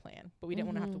have our plan, but we didn't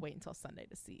want to have to wait until Sunday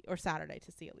to see, or Saturday to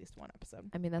see at least one episode.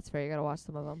 I mean, that's fair. You gotta watch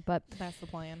some of them, but That's the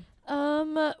plan.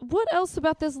 what else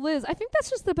about this Liz? I think that's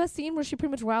just the best scene where she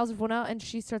pretty much riles everyone out and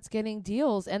she starts getting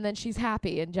deals, and then she's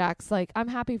happy, and Jack's like, "I'm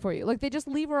happy for you." Like they just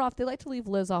leave her off. They like to leave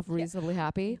Liz off reasonably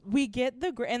happy. We get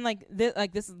and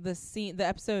this is the scene. The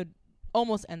episode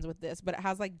almost ends with this, but it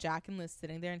has like Jack and Liz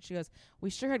sitting there, and she goes, "We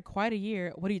sure had quite a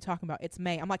year. What are you talking about? It's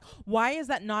May." I'm like, why is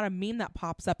that not a meme that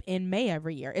pops up in May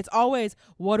every year? It's always,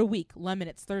 what a week, lemon,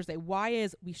 it's Thursday. Why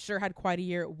is we sure had quite a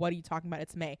year? What are you talking about?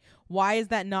 It's May. Why is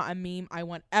that not a meme? I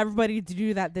want everybody to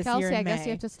do that this Kelsey, year in May. I guess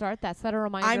you have to start that. Set a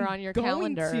reminder on your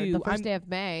calendar the first day of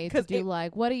May to do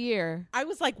like, what a year. I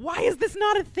was like, why is this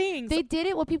not a thing? They did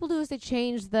it. What people do is they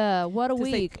change the what a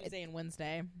week. Tuesday and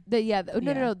Wednesday.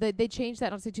 No. They changed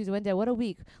that on Tuesday, Wednesday. What a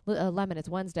week. Lemon, it's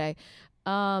Wednesday.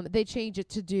 They change it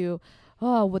to do,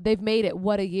 they've made it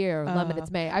what a year. Lemon,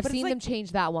 it's May. I've seen them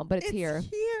change that one, but it's here.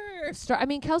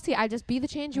 Kelsey, I just be the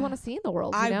change you want to see in the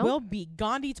world. You know? I will be.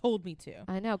 Gandhi told me to.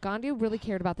 I know. Gandhi really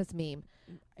cared about this meme.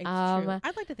 It's true.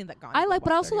 I'd like to think that Gandhi.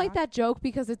 But I also like that joke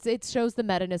because it shows the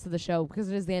meta-ness of the show,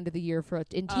 because it is the end of the year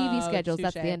in TV schedules. Touché.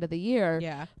 That's the end of the year.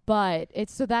 Yeah. But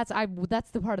that's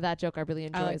the part of that joke I really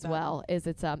enjoy like as that. well. Is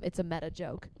it's a meta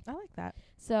joke. I like that.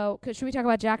 So should we talk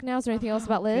about Jack now? Is there anything else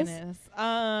about Liz?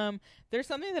 Goodness. There's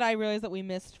something that I realized that we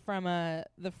missed from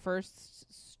the first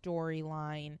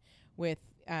storyline with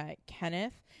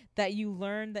Kenneth, that you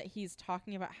learn that he's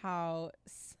talking about how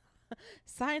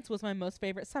science was my most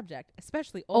favorite subject,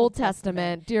 especially Old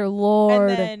Testament. Dear Lord.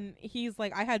 And then he's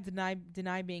like, I had to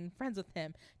deny being friends with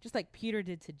him, just like Peter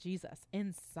did to Jesus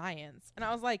in science. And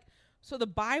I was like, so the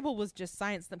Bible was just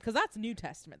science, because that's New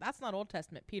Testament. That's not Old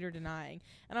Testament, Peter denying.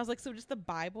 And I was like, so just the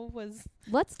Bible was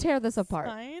Let's tear this apart.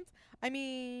 science? I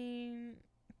mean,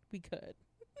 we could.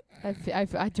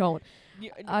 I don't.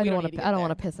 I don't want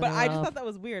to piss But anyone I just off. thought that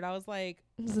was weird. I was like,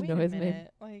 This wait a annoys me.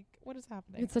 minute. Like, what is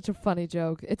happening? It's such a funny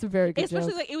joke. It's a very good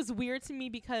Especially joke. like, it was weird to me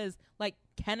because like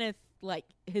Kenneth, like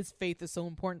his faith is so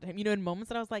important to him. You know, in moments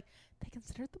that I was like, they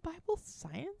considered the Bible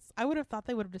science? I would have thought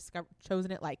they would have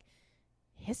chosen it like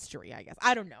history, I guess.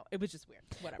 I don't know. It was just weird.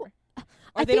 Whatever.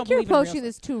 I think you're approaching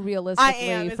this too realistically.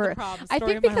 I am. Is the problem. I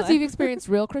Story think of my because life. you've experienced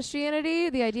real Christianity,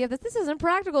 the idea that this isn't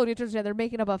practical, you understand they're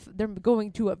making up they're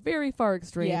going to a very far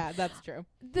extreme. Yeah, that's true.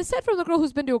 The set from the girl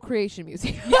who's been to a creation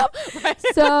museum. Right.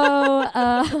 So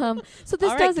this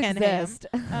All right, does Ken exist.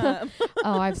 Oh,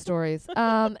 I have stories.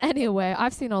 Anyway,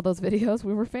 I've seen all those videos.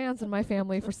 We were fans in my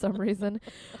family for some reason.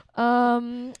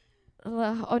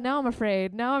 Now I'm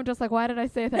afraid. Now I'm just like, why did I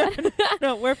say that?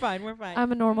 No, we're fine. We're fine.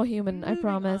 I'm a normal human, I Moving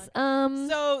promise.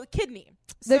 So kidney.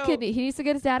 The kidney. He needs to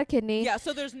get his dad a kidney. Yeah,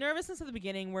 so there's nervousness at the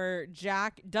beginning where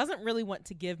Jack doesn't really want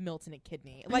to give Milton a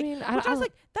kidney. Like, I was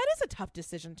like, that is a tough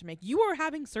decision to make. You are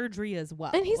having surgery as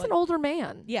well. And he's like, an older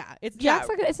man. Yeah, Jack's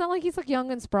like, it's not like he's like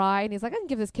young and spry and he's like, I can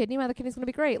give this kidney. My other kidney's gonna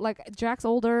be great. Like Jack's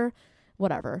older,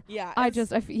 whatever. Yeah, I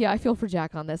feel for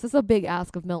Jack on this. It's a big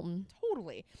ask of Milton.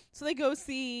 Totally. So they go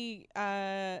see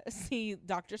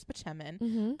Dr. Spachemin.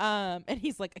 Mm-hmm. And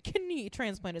he's like, a kidney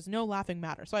transplant is no laughing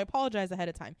matter. So I apologize ahead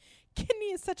of time. Kidney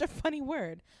is such a funny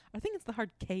word. I think it's the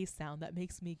hard K sound that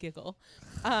makes me giggle.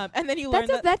 And then you learn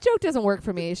that joke doesn't work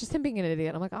for me. It's just him being an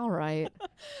idiot. I'm like, all right.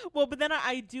 Well, but then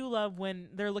I do love when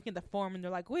they're looking at the form and they're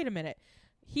like, wait a minute.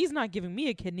 He's not giving me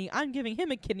a kidney. I'm giving him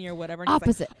a kidney or whatever. And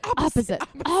Opposite.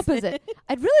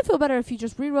 I'd really feel better if you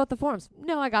just rewrote the forms.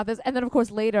 No, I got this. And then, of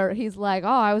course, later he's like, oh,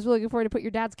 I was really looking forward to put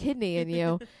your dad's kidney in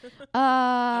you.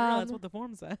 I don't know. That's what the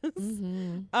form says.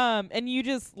 Mm-hmm. And you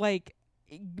just like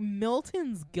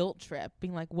Milton's guilt trip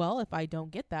being like, well, if I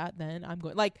don't get that, then I'm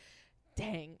going like,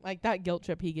 dang, like that guilt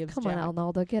trip he gives Come Jack. on,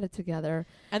 Alnaldo, get it together.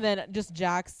 And then just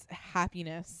Jack's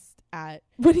happiness at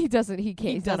But he doesn't he not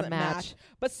a doesn't match.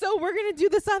 But so we're gonna do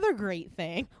this other great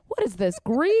thing. What is this,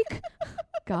 Greek?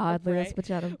 God, Leo Right.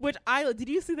 Spachemin. Which did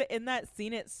you see that in that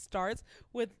scene it starts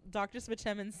with Dr.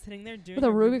 Spachemin sitting there doing With a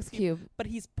Rubik's Cube. but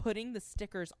he's putting the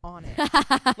stickers on it.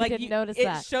 I Like didn't notice it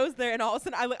that. shows there, and all of a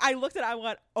sudden I looked at it, I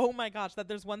went, oh my gosh, that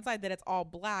there's one side that it's all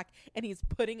black and he's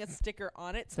putting a sticker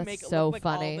on it to That's make it so look like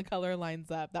all funny. the color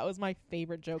lines up. That was my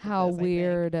favorite joke. How of this, I think.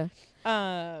 weird.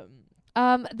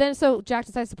 Then so Jack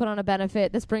decides to put on a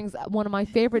benefit. This brings one of my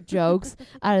favorite jokes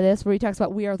out of this, where he talks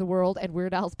about We Are the World and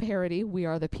Weird Al's parody, We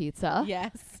Are the Pizza.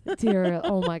 Yes. Dear,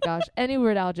 oh my gosh. Any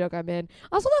Weird Al joke I'm in.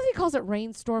 I also love he calls it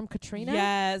Rainstorm Katrina.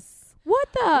 Yes. What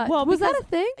the? Well, was that a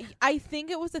thing? I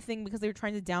think it was a thing because they were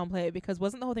trying to downplay it, because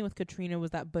wasn't the whole thing with Katrina was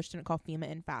that Bush didn't call FEMA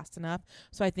in fast enough.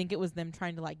 So I think it was them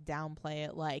trying to like downplay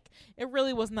it. Like it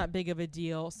really wasn't that big of a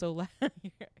deal. So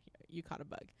you caught a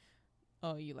bug.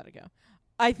 Oh, you let it go.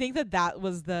 I think that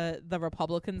was the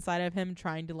Republican side of him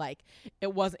trying to like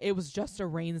it was just a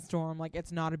rainstorm, like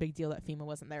it's not a big deal that FEMA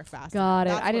wasn't there fast. Got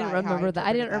enough. it. I didn't remember that.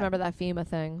 I didn't that. remember that FEMA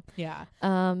thing. Yeah.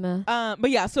 But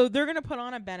yeah, so they're gonna put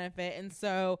on a benefit, and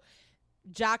so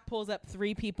Jack pulls up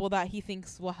 3 people that he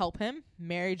thinks will help him: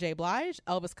 Mary J. Blige,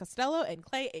 Elvis Costello, and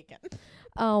Clay Aiken.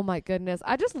 Oh my goodness.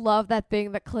 I just love that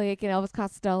thing that Clay Aiken, Elvis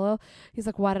Costello, he's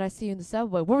like, why did I see you in the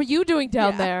subway? What were you doing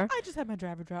down there? I just had my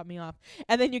driver drop me off.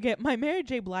 And then you get my Mary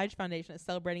J. Blige Foundation is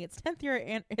celebrating its 10th year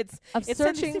and it's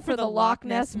searching for the Loch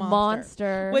Ness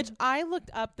Monster. Which I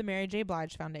looked up the Mary J.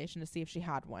 Blige Foundation to see if she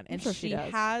had one. And sure she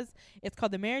does. has, it's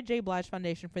called the Mary J. Blige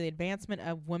Foundation for the Advancement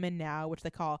of Women Now, which they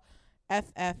call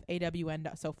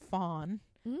FFAWN, so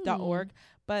fawn.org.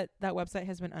 But that website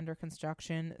has been under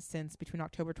construction since between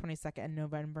October 22nd and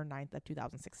November 9th of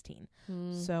 2016.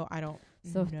 So I don't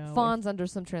know. Fawn's under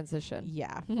some transition.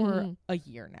 Yeah, for a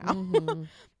year now.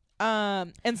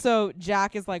 And so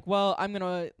Jack is like, well, I'm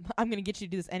gonna get you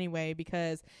to do this anyway,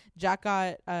 because Jack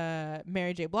got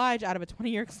Mary J. Blige out of a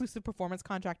 20-year exclusive performance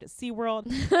contract at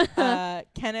SeaWorld.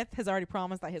 Kenneth has already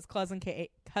promised that his cousin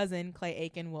Clay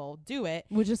Aiken will do it,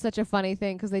 which is such a funny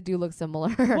thing because they do look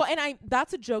similar. Well, and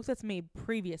that's a joke that's made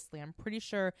previously. I'm pretty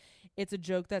sure it's a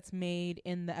joke that's made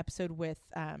in the episode with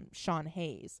Sean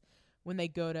Hayes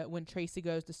when Tracy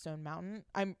goes to Stone Mountain.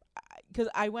 I'm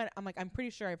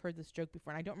pretty sure I've heard this joke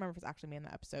before, and I don't remember if it's actually made in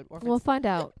the episode or if we'll find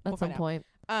out at some point.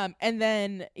 And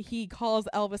then he calls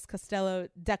Elvis Costello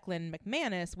Declan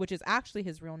McManus, which is actually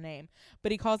his real name,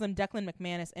 but he calls him Declan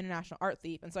McManus, International Art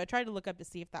Thief. And so I tried to look up to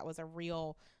see if that was a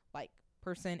real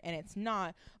person, and it's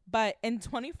not. But in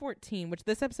 2014, which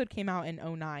this episode came out in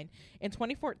 2009, in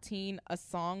 2014 a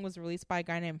song was released by a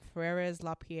guy named Freres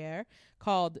Lapierre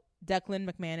called Declan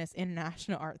McManus,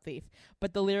 International Art Thief,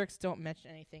 but the lyrics don't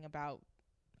mention anything about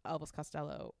Elvis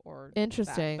Costello or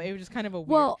interesting. But it was just kind of a weird.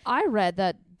 Well, I read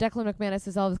that Declan McManus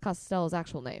is Elvis Costello's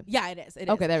actual name. Yeah, it is.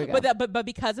 Okay, there we go. But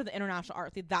because of the International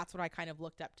Art Thief, that's what I kind of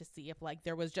looked up to see if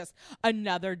there was just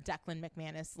another Declan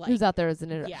McManus who's out there as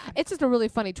an yeah. It's just a really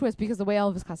funny twist because the way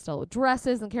Elvis Costello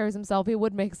dresses and carries himself, it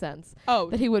would make sense.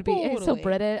 That he would be. Totally. He's so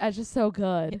British. It's just so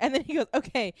good. And then he goes,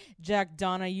 "Okay, Jack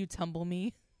Donna, you tumble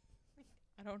me."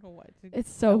 I don't know what.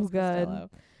 It's so good.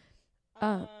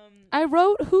 I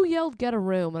wrote "Who yelled get a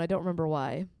room" and I don't remember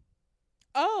why.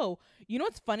 Oh, you know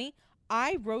what's funny?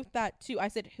 I wrote that too. I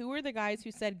said, "Who are the guys who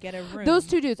said get a room?" Those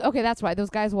 2 dudes. Okay, that's right. Those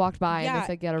guys walked by and they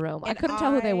said get a room. I couldn't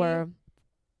tell who they were.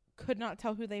 Could not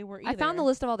tell who they were either. I found the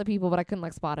list of all the people, but I couldn't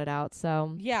spot it out.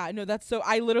 So yeah, no, that's so.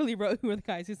 I literally wrote who are the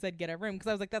guys who said get a room because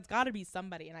I was like, that's got to be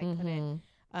somebody, and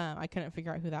I couldn't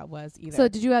figure out who that was either. So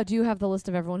do you have the list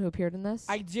of everyone who appeared in this?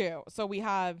 I do. So we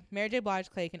have Mary J. Blige,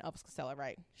 Clay Aiken, Elvis Costello,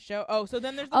 right? So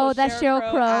then there's that's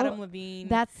Sheryl Crow, Adam Levine.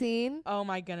 That scene. Oh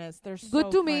my goodness, they're so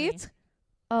good to funny. meet.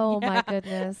 Oh my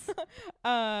goodness.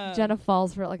 Jenna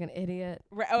falls for it like an idiot,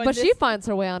 but she finds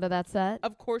her way onto that set.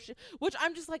 Of course, which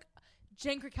I'm just like,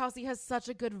 Jane Krakowski has such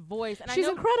a good voice, and she's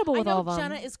incredible with all of them.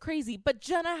 Jenna is crazy, but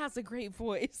Jenna has a great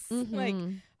voice. Like,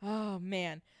 oh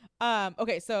man.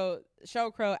 Okay, so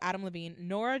Sheryl Crow, Adam Levine,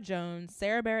 Nora Jones,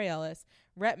 Sarah Bareilles Ellis,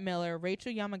 Rhett Miller,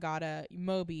 Rachel Yamagata,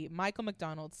 Moby, Michael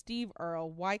McDonald, Steve Earle,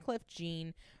 Wycliffe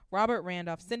Jean, Robert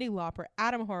Randolph, Cyndi Lauper,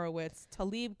 Adam Horowitz,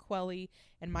 Talib Kweli,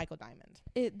 and Michael Diamond.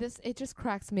 It just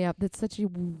cracks me up. It's such a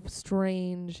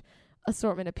strange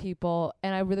assortment of people,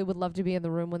 and I really would love to be in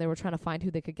the room when they were trying to find who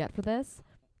they could get for this.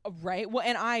 Right. Well,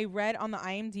 and I read on the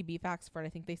IMDb facts for it, I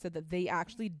think they said that they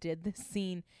actually did this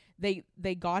scene. They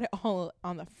got it all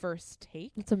on the first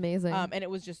take. It's amazing. And it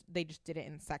was they just did it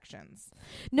in sections.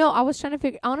 No, I was trying to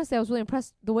figure. Honestly, I was really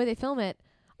impressed the way they film it.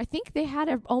 I think they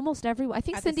had almost everyone. I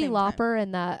think Cyndi Lauper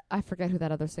and that, I forget who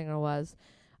that other singer was.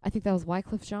 I think that was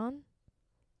Wycliffe Jean.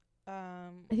 I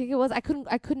think it was.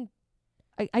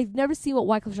 I've never seen what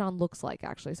Wycliffe Jean looks like,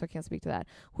 actually, so I can't speak to that.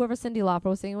 Whoever Cyndi Lauper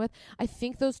was singing with, I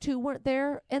think those two weren't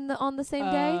there on the same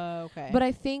day. Okay. But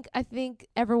I think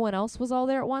everyone else was all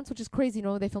there at once, which is crazy. You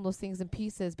know, they film those things in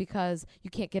pieces because you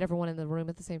can't get everyone in the room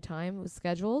at the same time with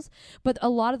schedules. But a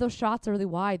lot of those shots are really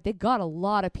wide. They got a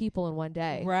lot of people in one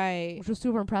day. Right. Which was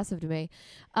super impressive to me.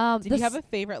 Did you have a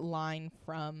favorite line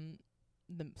from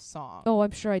the song? Oh,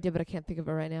 I'm sure I did, but I can't think of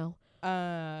it right now.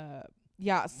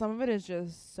 Yeah, some of it is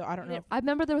just so I don't know. I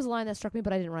remember there was a line that struck me,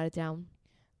 but I didn't write it down.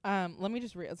 Let me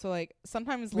just read. So like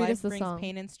sometimes Read us life the brings song.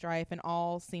 pain and strife, and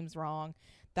all seems wrong.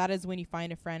 That is when you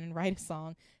find a friend and write a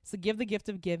song. So give the gift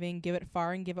of giving, give it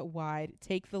far and give it wide.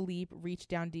 Take the leap, reach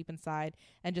down deep inside,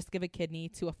 and just give a kidney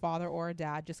to a father or a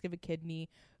dad. Just give a kidney.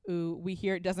 Ooh, we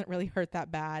hear it doesn't really hurt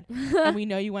that bad. And we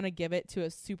know you want to give it to a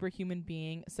superhuman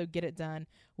being, so get it done.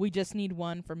 We just need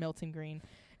one for Milton Green.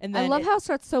 And then I love how it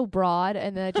starts so broad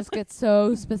and then it just gets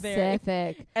so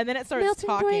specific. and then it starts Milton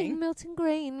talking. Green, Milton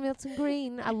Green, Milton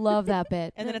Green. I love that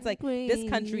bit. And then it's like, this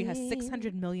country has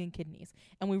 600 million kidneys,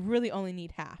 and we really only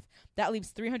need half. That leaves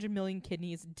 300 million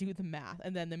kidneys. Do the math.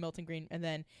 And then the Milton Green, and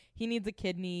then he needs a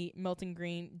kidney. Milton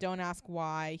Green, don't ask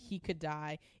why. He could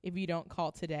die if you don't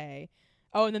call today.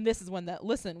 Oh, and then this is one that,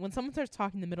 listen, when someone starts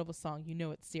talking in the middle of a song, you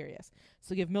know it's serious.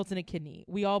 So give Milton a kidney.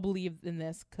 We all believe in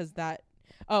this because that,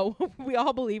 we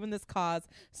all believe in this cause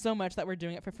so much that we're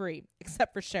doing it for free,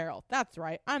 except for Cheryl. That's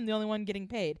right. I'm the only one getting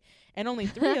paid. And only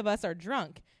 3 of us are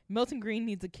drunk. Milton Green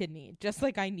needs a kidney, just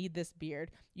like I need this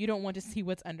beard. You don't want to see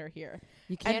what's under here.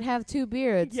 You can't have 2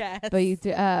 beards. Yes. But you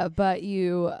do,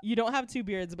 You don't have 2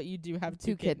 beards, but you do have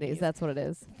 2 kidneys. That's what it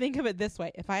is. Think of it this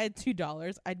way. If I had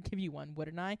 $2, I'd give you one,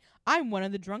 wouldn't I? I'm one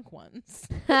of the drunk ones.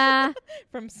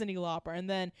 From Cyndi Lauper. And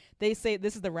then they say,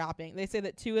 this is the rapping. They say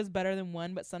that 2 is better than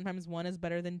 1, but sometimes 1 is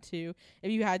better than 2.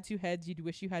 If you had 2 heads, you'd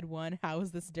wish you had 1. How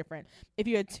is this different? If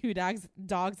you had 2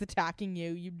 dogs attacking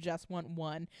you, you just want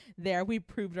 1. There, we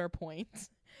proved our point.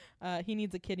 He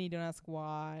needs a kidney. Don't ask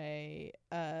why.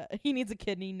 He needs a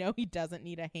kidney. No, he doesn't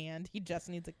need a hand. He just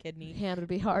needs a kidney. Hand would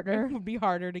be harder. It would be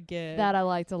harder to give. That I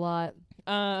liked a lot.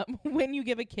 When you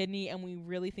give a kidney and we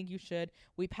really think you should,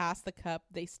 we pass the cup.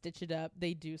 They stitch it up.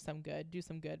 They do some good.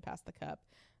 Pass the cup.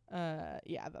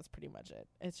 Yeah, that's pretty much it.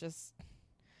 It's just,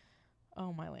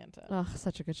 oh my Lanta. Oh,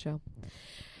 such a good show.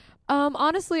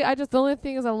 Honestly, the only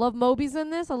thing is I love Moby's in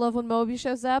this. I love when Moby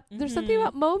shows up. There's something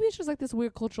about Moby. It's just like this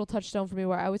weird cultural touchstone for me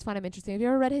where I always find him interesting. Have you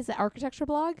ever read his architecture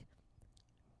blog?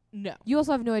 No. You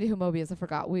also have no idea who Moby is. I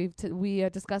forgot. We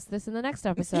discussed this in the next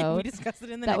episode. We discussed it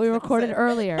in the that next we recorded episode.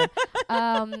 earlier.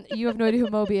 You have no idea who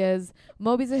Moby is.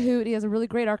 Moby's a hoot. He has a really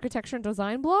great architecture and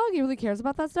design blog. He really cares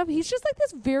about that stuff. He's just like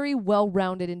this very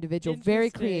well-rounded individual, very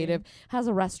creative, has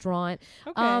a restaurant,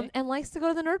 and likes to go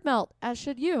to the Nerd Melt, as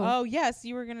should you. Oh, yes.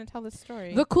 You were going to tell this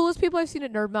story. The coolest people I've seen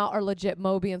at Nerd Melt are legit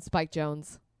Moby and Spike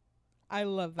Jonze. I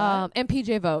love that. And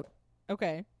PJ Vogt.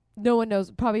 Okay. No one knows,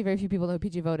 probably very few people know who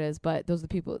PJ Vogt is, but those are the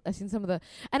people. I've seen some of the,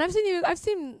 and I've seen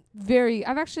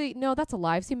that's a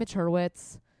lie. I've seen Mitch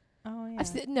Hurwitz. Oh, yeah.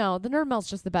 The Nerd Melt's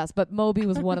just the best, but Moby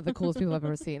was one of the coolest people I've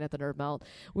ever seen at the Nerd Melt.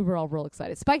 We were all real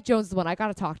excited. Spike Jonze is the one. I got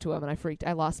to talk to him, and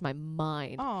I lost my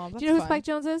mind. Oh, that's Do you know fun. who Spike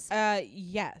Jonze is?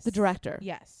 Yes. The director.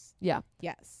 Yes. Yeah.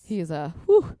 Yes. He is a,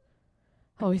 whew.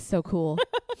 Oh, he's so cool.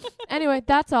 Anyway,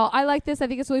 that's all. I like this. I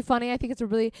think it's really funny. I think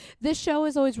this show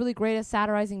is always really great at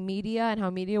satirizing media and how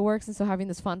media works. And so having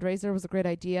this fundraiser was a great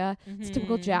idea. It's a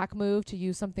typical Jack move to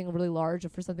use something really large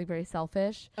for something very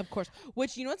selfish. Of course.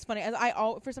 Which, you know what's funny?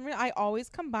 For some reason, I always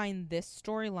combine this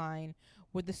storyline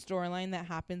with the storyline that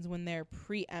happens when they're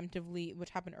preemptively, which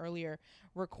happened earlier,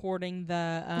 recording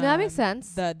the that makes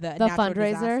sense. The fundraiser,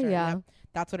 disaster. yeah. Yep.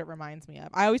 That's what it reminds me of.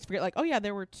 I always forget, like, oh yeah,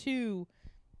 there were 2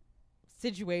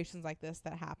 situations like this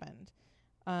that happened.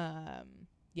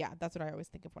 Yeah, that's what I always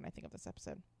think of when I think of this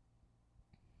episode.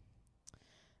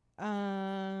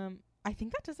 I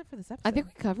think that does it for this episode. I think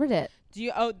we covered it.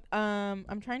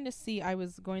 I'm trying to see. I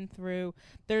was going through.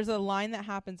 There's a line that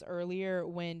happens earlier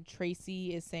when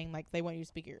Tracy is saying, like, they want you to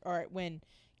speak or when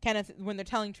they're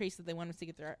telling Tracy that they want to speak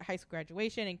at their high school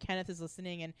graduation, and Kenneth is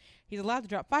listening, and he's allowed to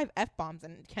drop 5 F-bombs,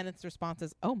 and Kenneth's response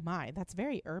is, "Oh my, that's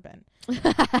very urban."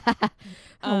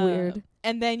 How weird.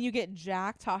 And then you get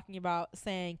Jack talking about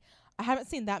saying, "I haven't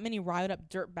seen that many riled up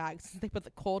dirtbags since they put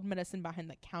the cold medicine behind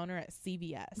the counter at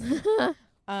CVS."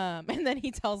 And then he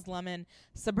tells Lemon,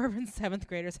 "Suburban 7th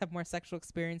graders have more sexual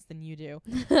experience than you do."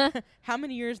 How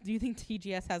many years do you think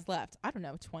TGS has left? I don't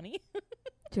know, 20?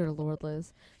 Dear Lord,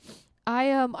 Liz.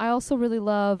 I also really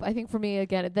love, I think for me,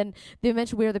 again, then they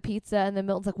mentioned We Are the Pizza, and then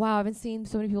Milton's like, wow, I haven't seen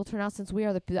so many people turn out since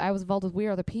I was involved with We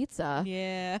Are the Pizza.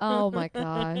 Yeah. Oh my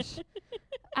gosh.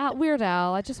 Weird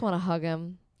Al, I just want to hug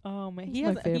him. Oh man, He's he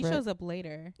my favorite. shows up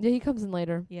later. Yeah, he comes in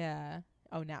later. Yeah.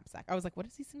 Oh, Knapsack. I was like, what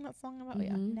does he sing that song about? Oh,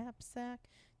 yeah, Knapsack.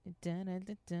 Dun, dun,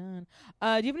 dun, dun.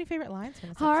 Do you have any favorite lines from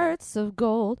this Hearts of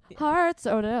gold, hearts,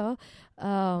 oh no.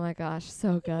 Oh my gosh,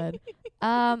 so good.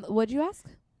 What'd you ask?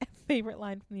 Favorite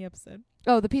line from the episode?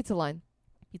 Oh, the pizza line.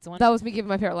 Pizza one? That was me giving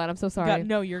my favorite line. I'm so sorry.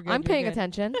 No, you're good. I'm you're paying good.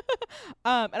 attention.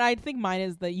 And I think mine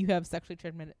is that you have sexually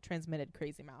transmitted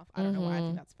crazy mouth. I don't know why I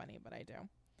think that's funny, but I do.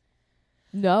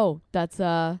 No, that's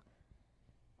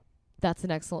That's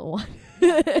an excellent one.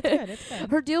 It's good.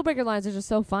 Her deal breaker lines are just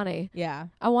so funny. Yeah.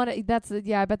 I bet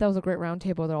that was a great round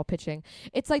table they're all pitching.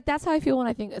 It's like that's how I feel when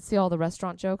I see all the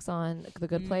restaurant jokes on The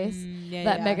Good Place.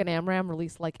 That Megan Amram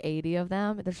released like 80 of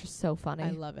them. They're just so funny.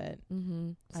 I love it.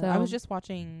 Mm-hmm. So I was just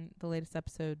watching the latest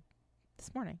episode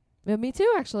this morning. Me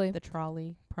too, actually. The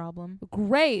trolley problem.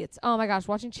 Great. Oh my gosh,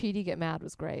 watching Chidi get mad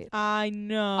was great. I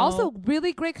know. Also,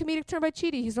 really great comedic turn by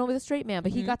Chidi. He's normally the straight man,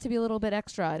 but he got to be a little bit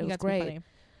extra. And it was great.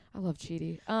 I love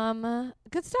Chidi.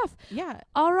 Good stuff. Yeah.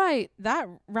 All right. That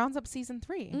rounds up season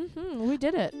 3. Mm-hmm. We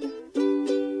did it.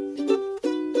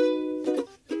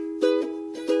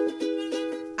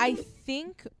 I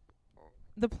think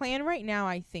the plan right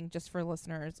now, just for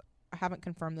listeners, I haven't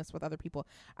confirmed this with other people.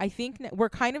 I think we're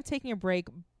kind of taking a break,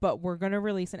 but we're going to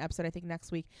release an episode, I think,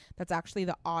 next week. That's actually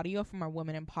the audio from our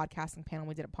Women in Podcasting panel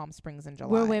we did at Palm Springs in July.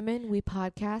 We're women. We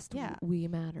podcast. Yeah. We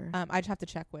matter. I just have to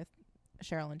check with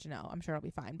Cheryl and Janelle. I'm sure it'll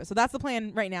be fine. But so that's the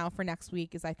plan right now for next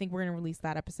week is I think we're going to release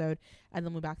that episode and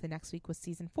then we'll be back the next week with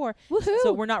season 4. Woohoo!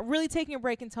 So we're not really taking a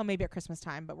break until maybe at Christmas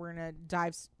time, but we're going to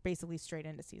dive basically straight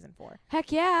into season 4.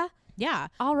 Heck yeah. Yeah.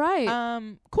 All right.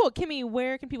 Cool. Kimmy,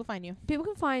 where can people find you? People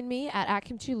can find me at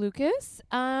Kimchi Lucas.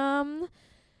 Yeah,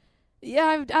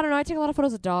 I don't know. I take a lot of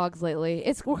photos of dogs lately.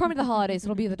 We're coming to the holidays, so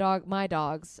it'll be my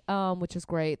dogs, which is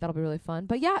great. That'll be really fun.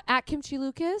 But yeah, at Kimchi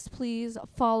Lucas, please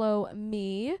follow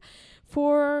me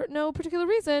for no particular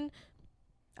reason.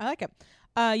 I like it.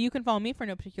 You can follow me for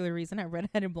no particular reason at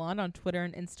Redheaded Blonde on Twitter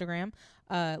and Instagram.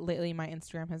 Lately, my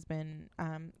Instagram has been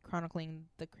chronicling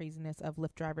the craziness of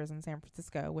Lyft drivers in San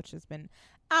Francisco, which has been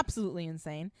absolutely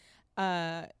insane.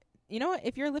 You know what?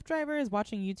 If your Lyft driver is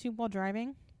watching YouTube while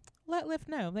driving, let Lyft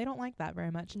know. They don't like that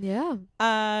very much. Yeah.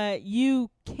 You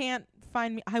can't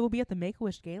find me. I will be at the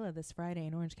Make-A-Wish Gala this Friday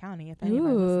in Orange County. If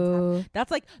anyone listens,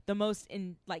 that's like the most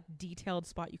detailed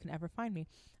spot you can ever find me.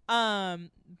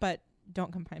 But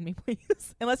don't come find me,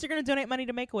 please. Unless you're going to donate money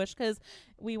to Make-A-Wish, because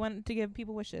we want to give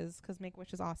people wishes, because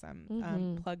Make-A-Wish is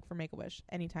awesome. Plug for Make-A-Wish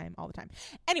anytime, all the time.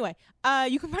 Anyway,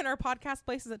 you can find our podcast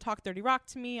places at Talk 30 Rock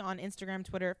to Me on Instagram,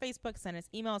 Twitter, Facebook. Send us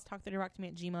emails,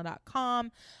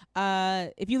 talk30rocktome@gmail.com.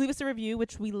 If you leave us a review,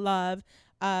 which we love,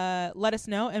 let us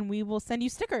know, and we will send you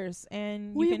stickers.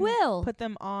 And you can put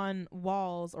them on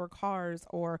walls or cars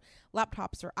or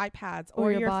laptops or iPads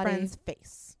or your friend's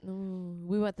face.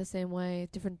 We went the same way.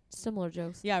 Different, similar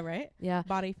jokes. Yeah, right? Yeah.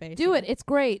 Body face. Do it. It's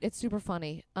great. It's super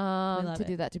funny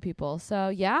do that to people. So,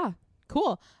 yeah.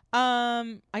 Cool.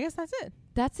 I guess that's it.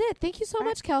 That's it. Thank you so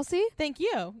much, Kelsey. Thank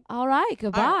you. All right.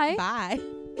 Goodbye. All right, bye.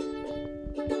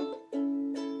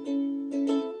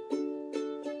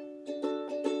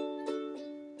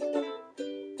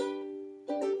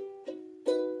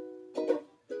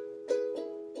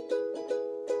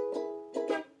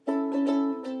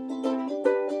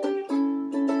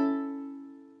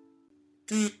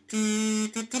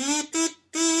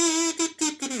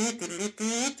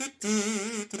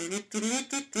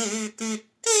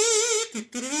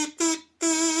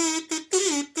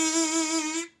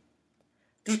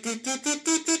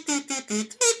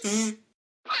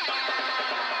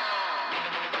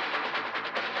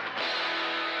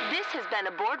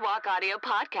 A Boardwalk Audio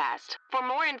podcast. For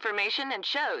more information and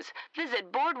shows,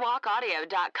 visit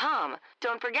boardwalkaudio.com.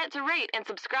 Don't forget to rate and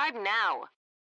subscribe now.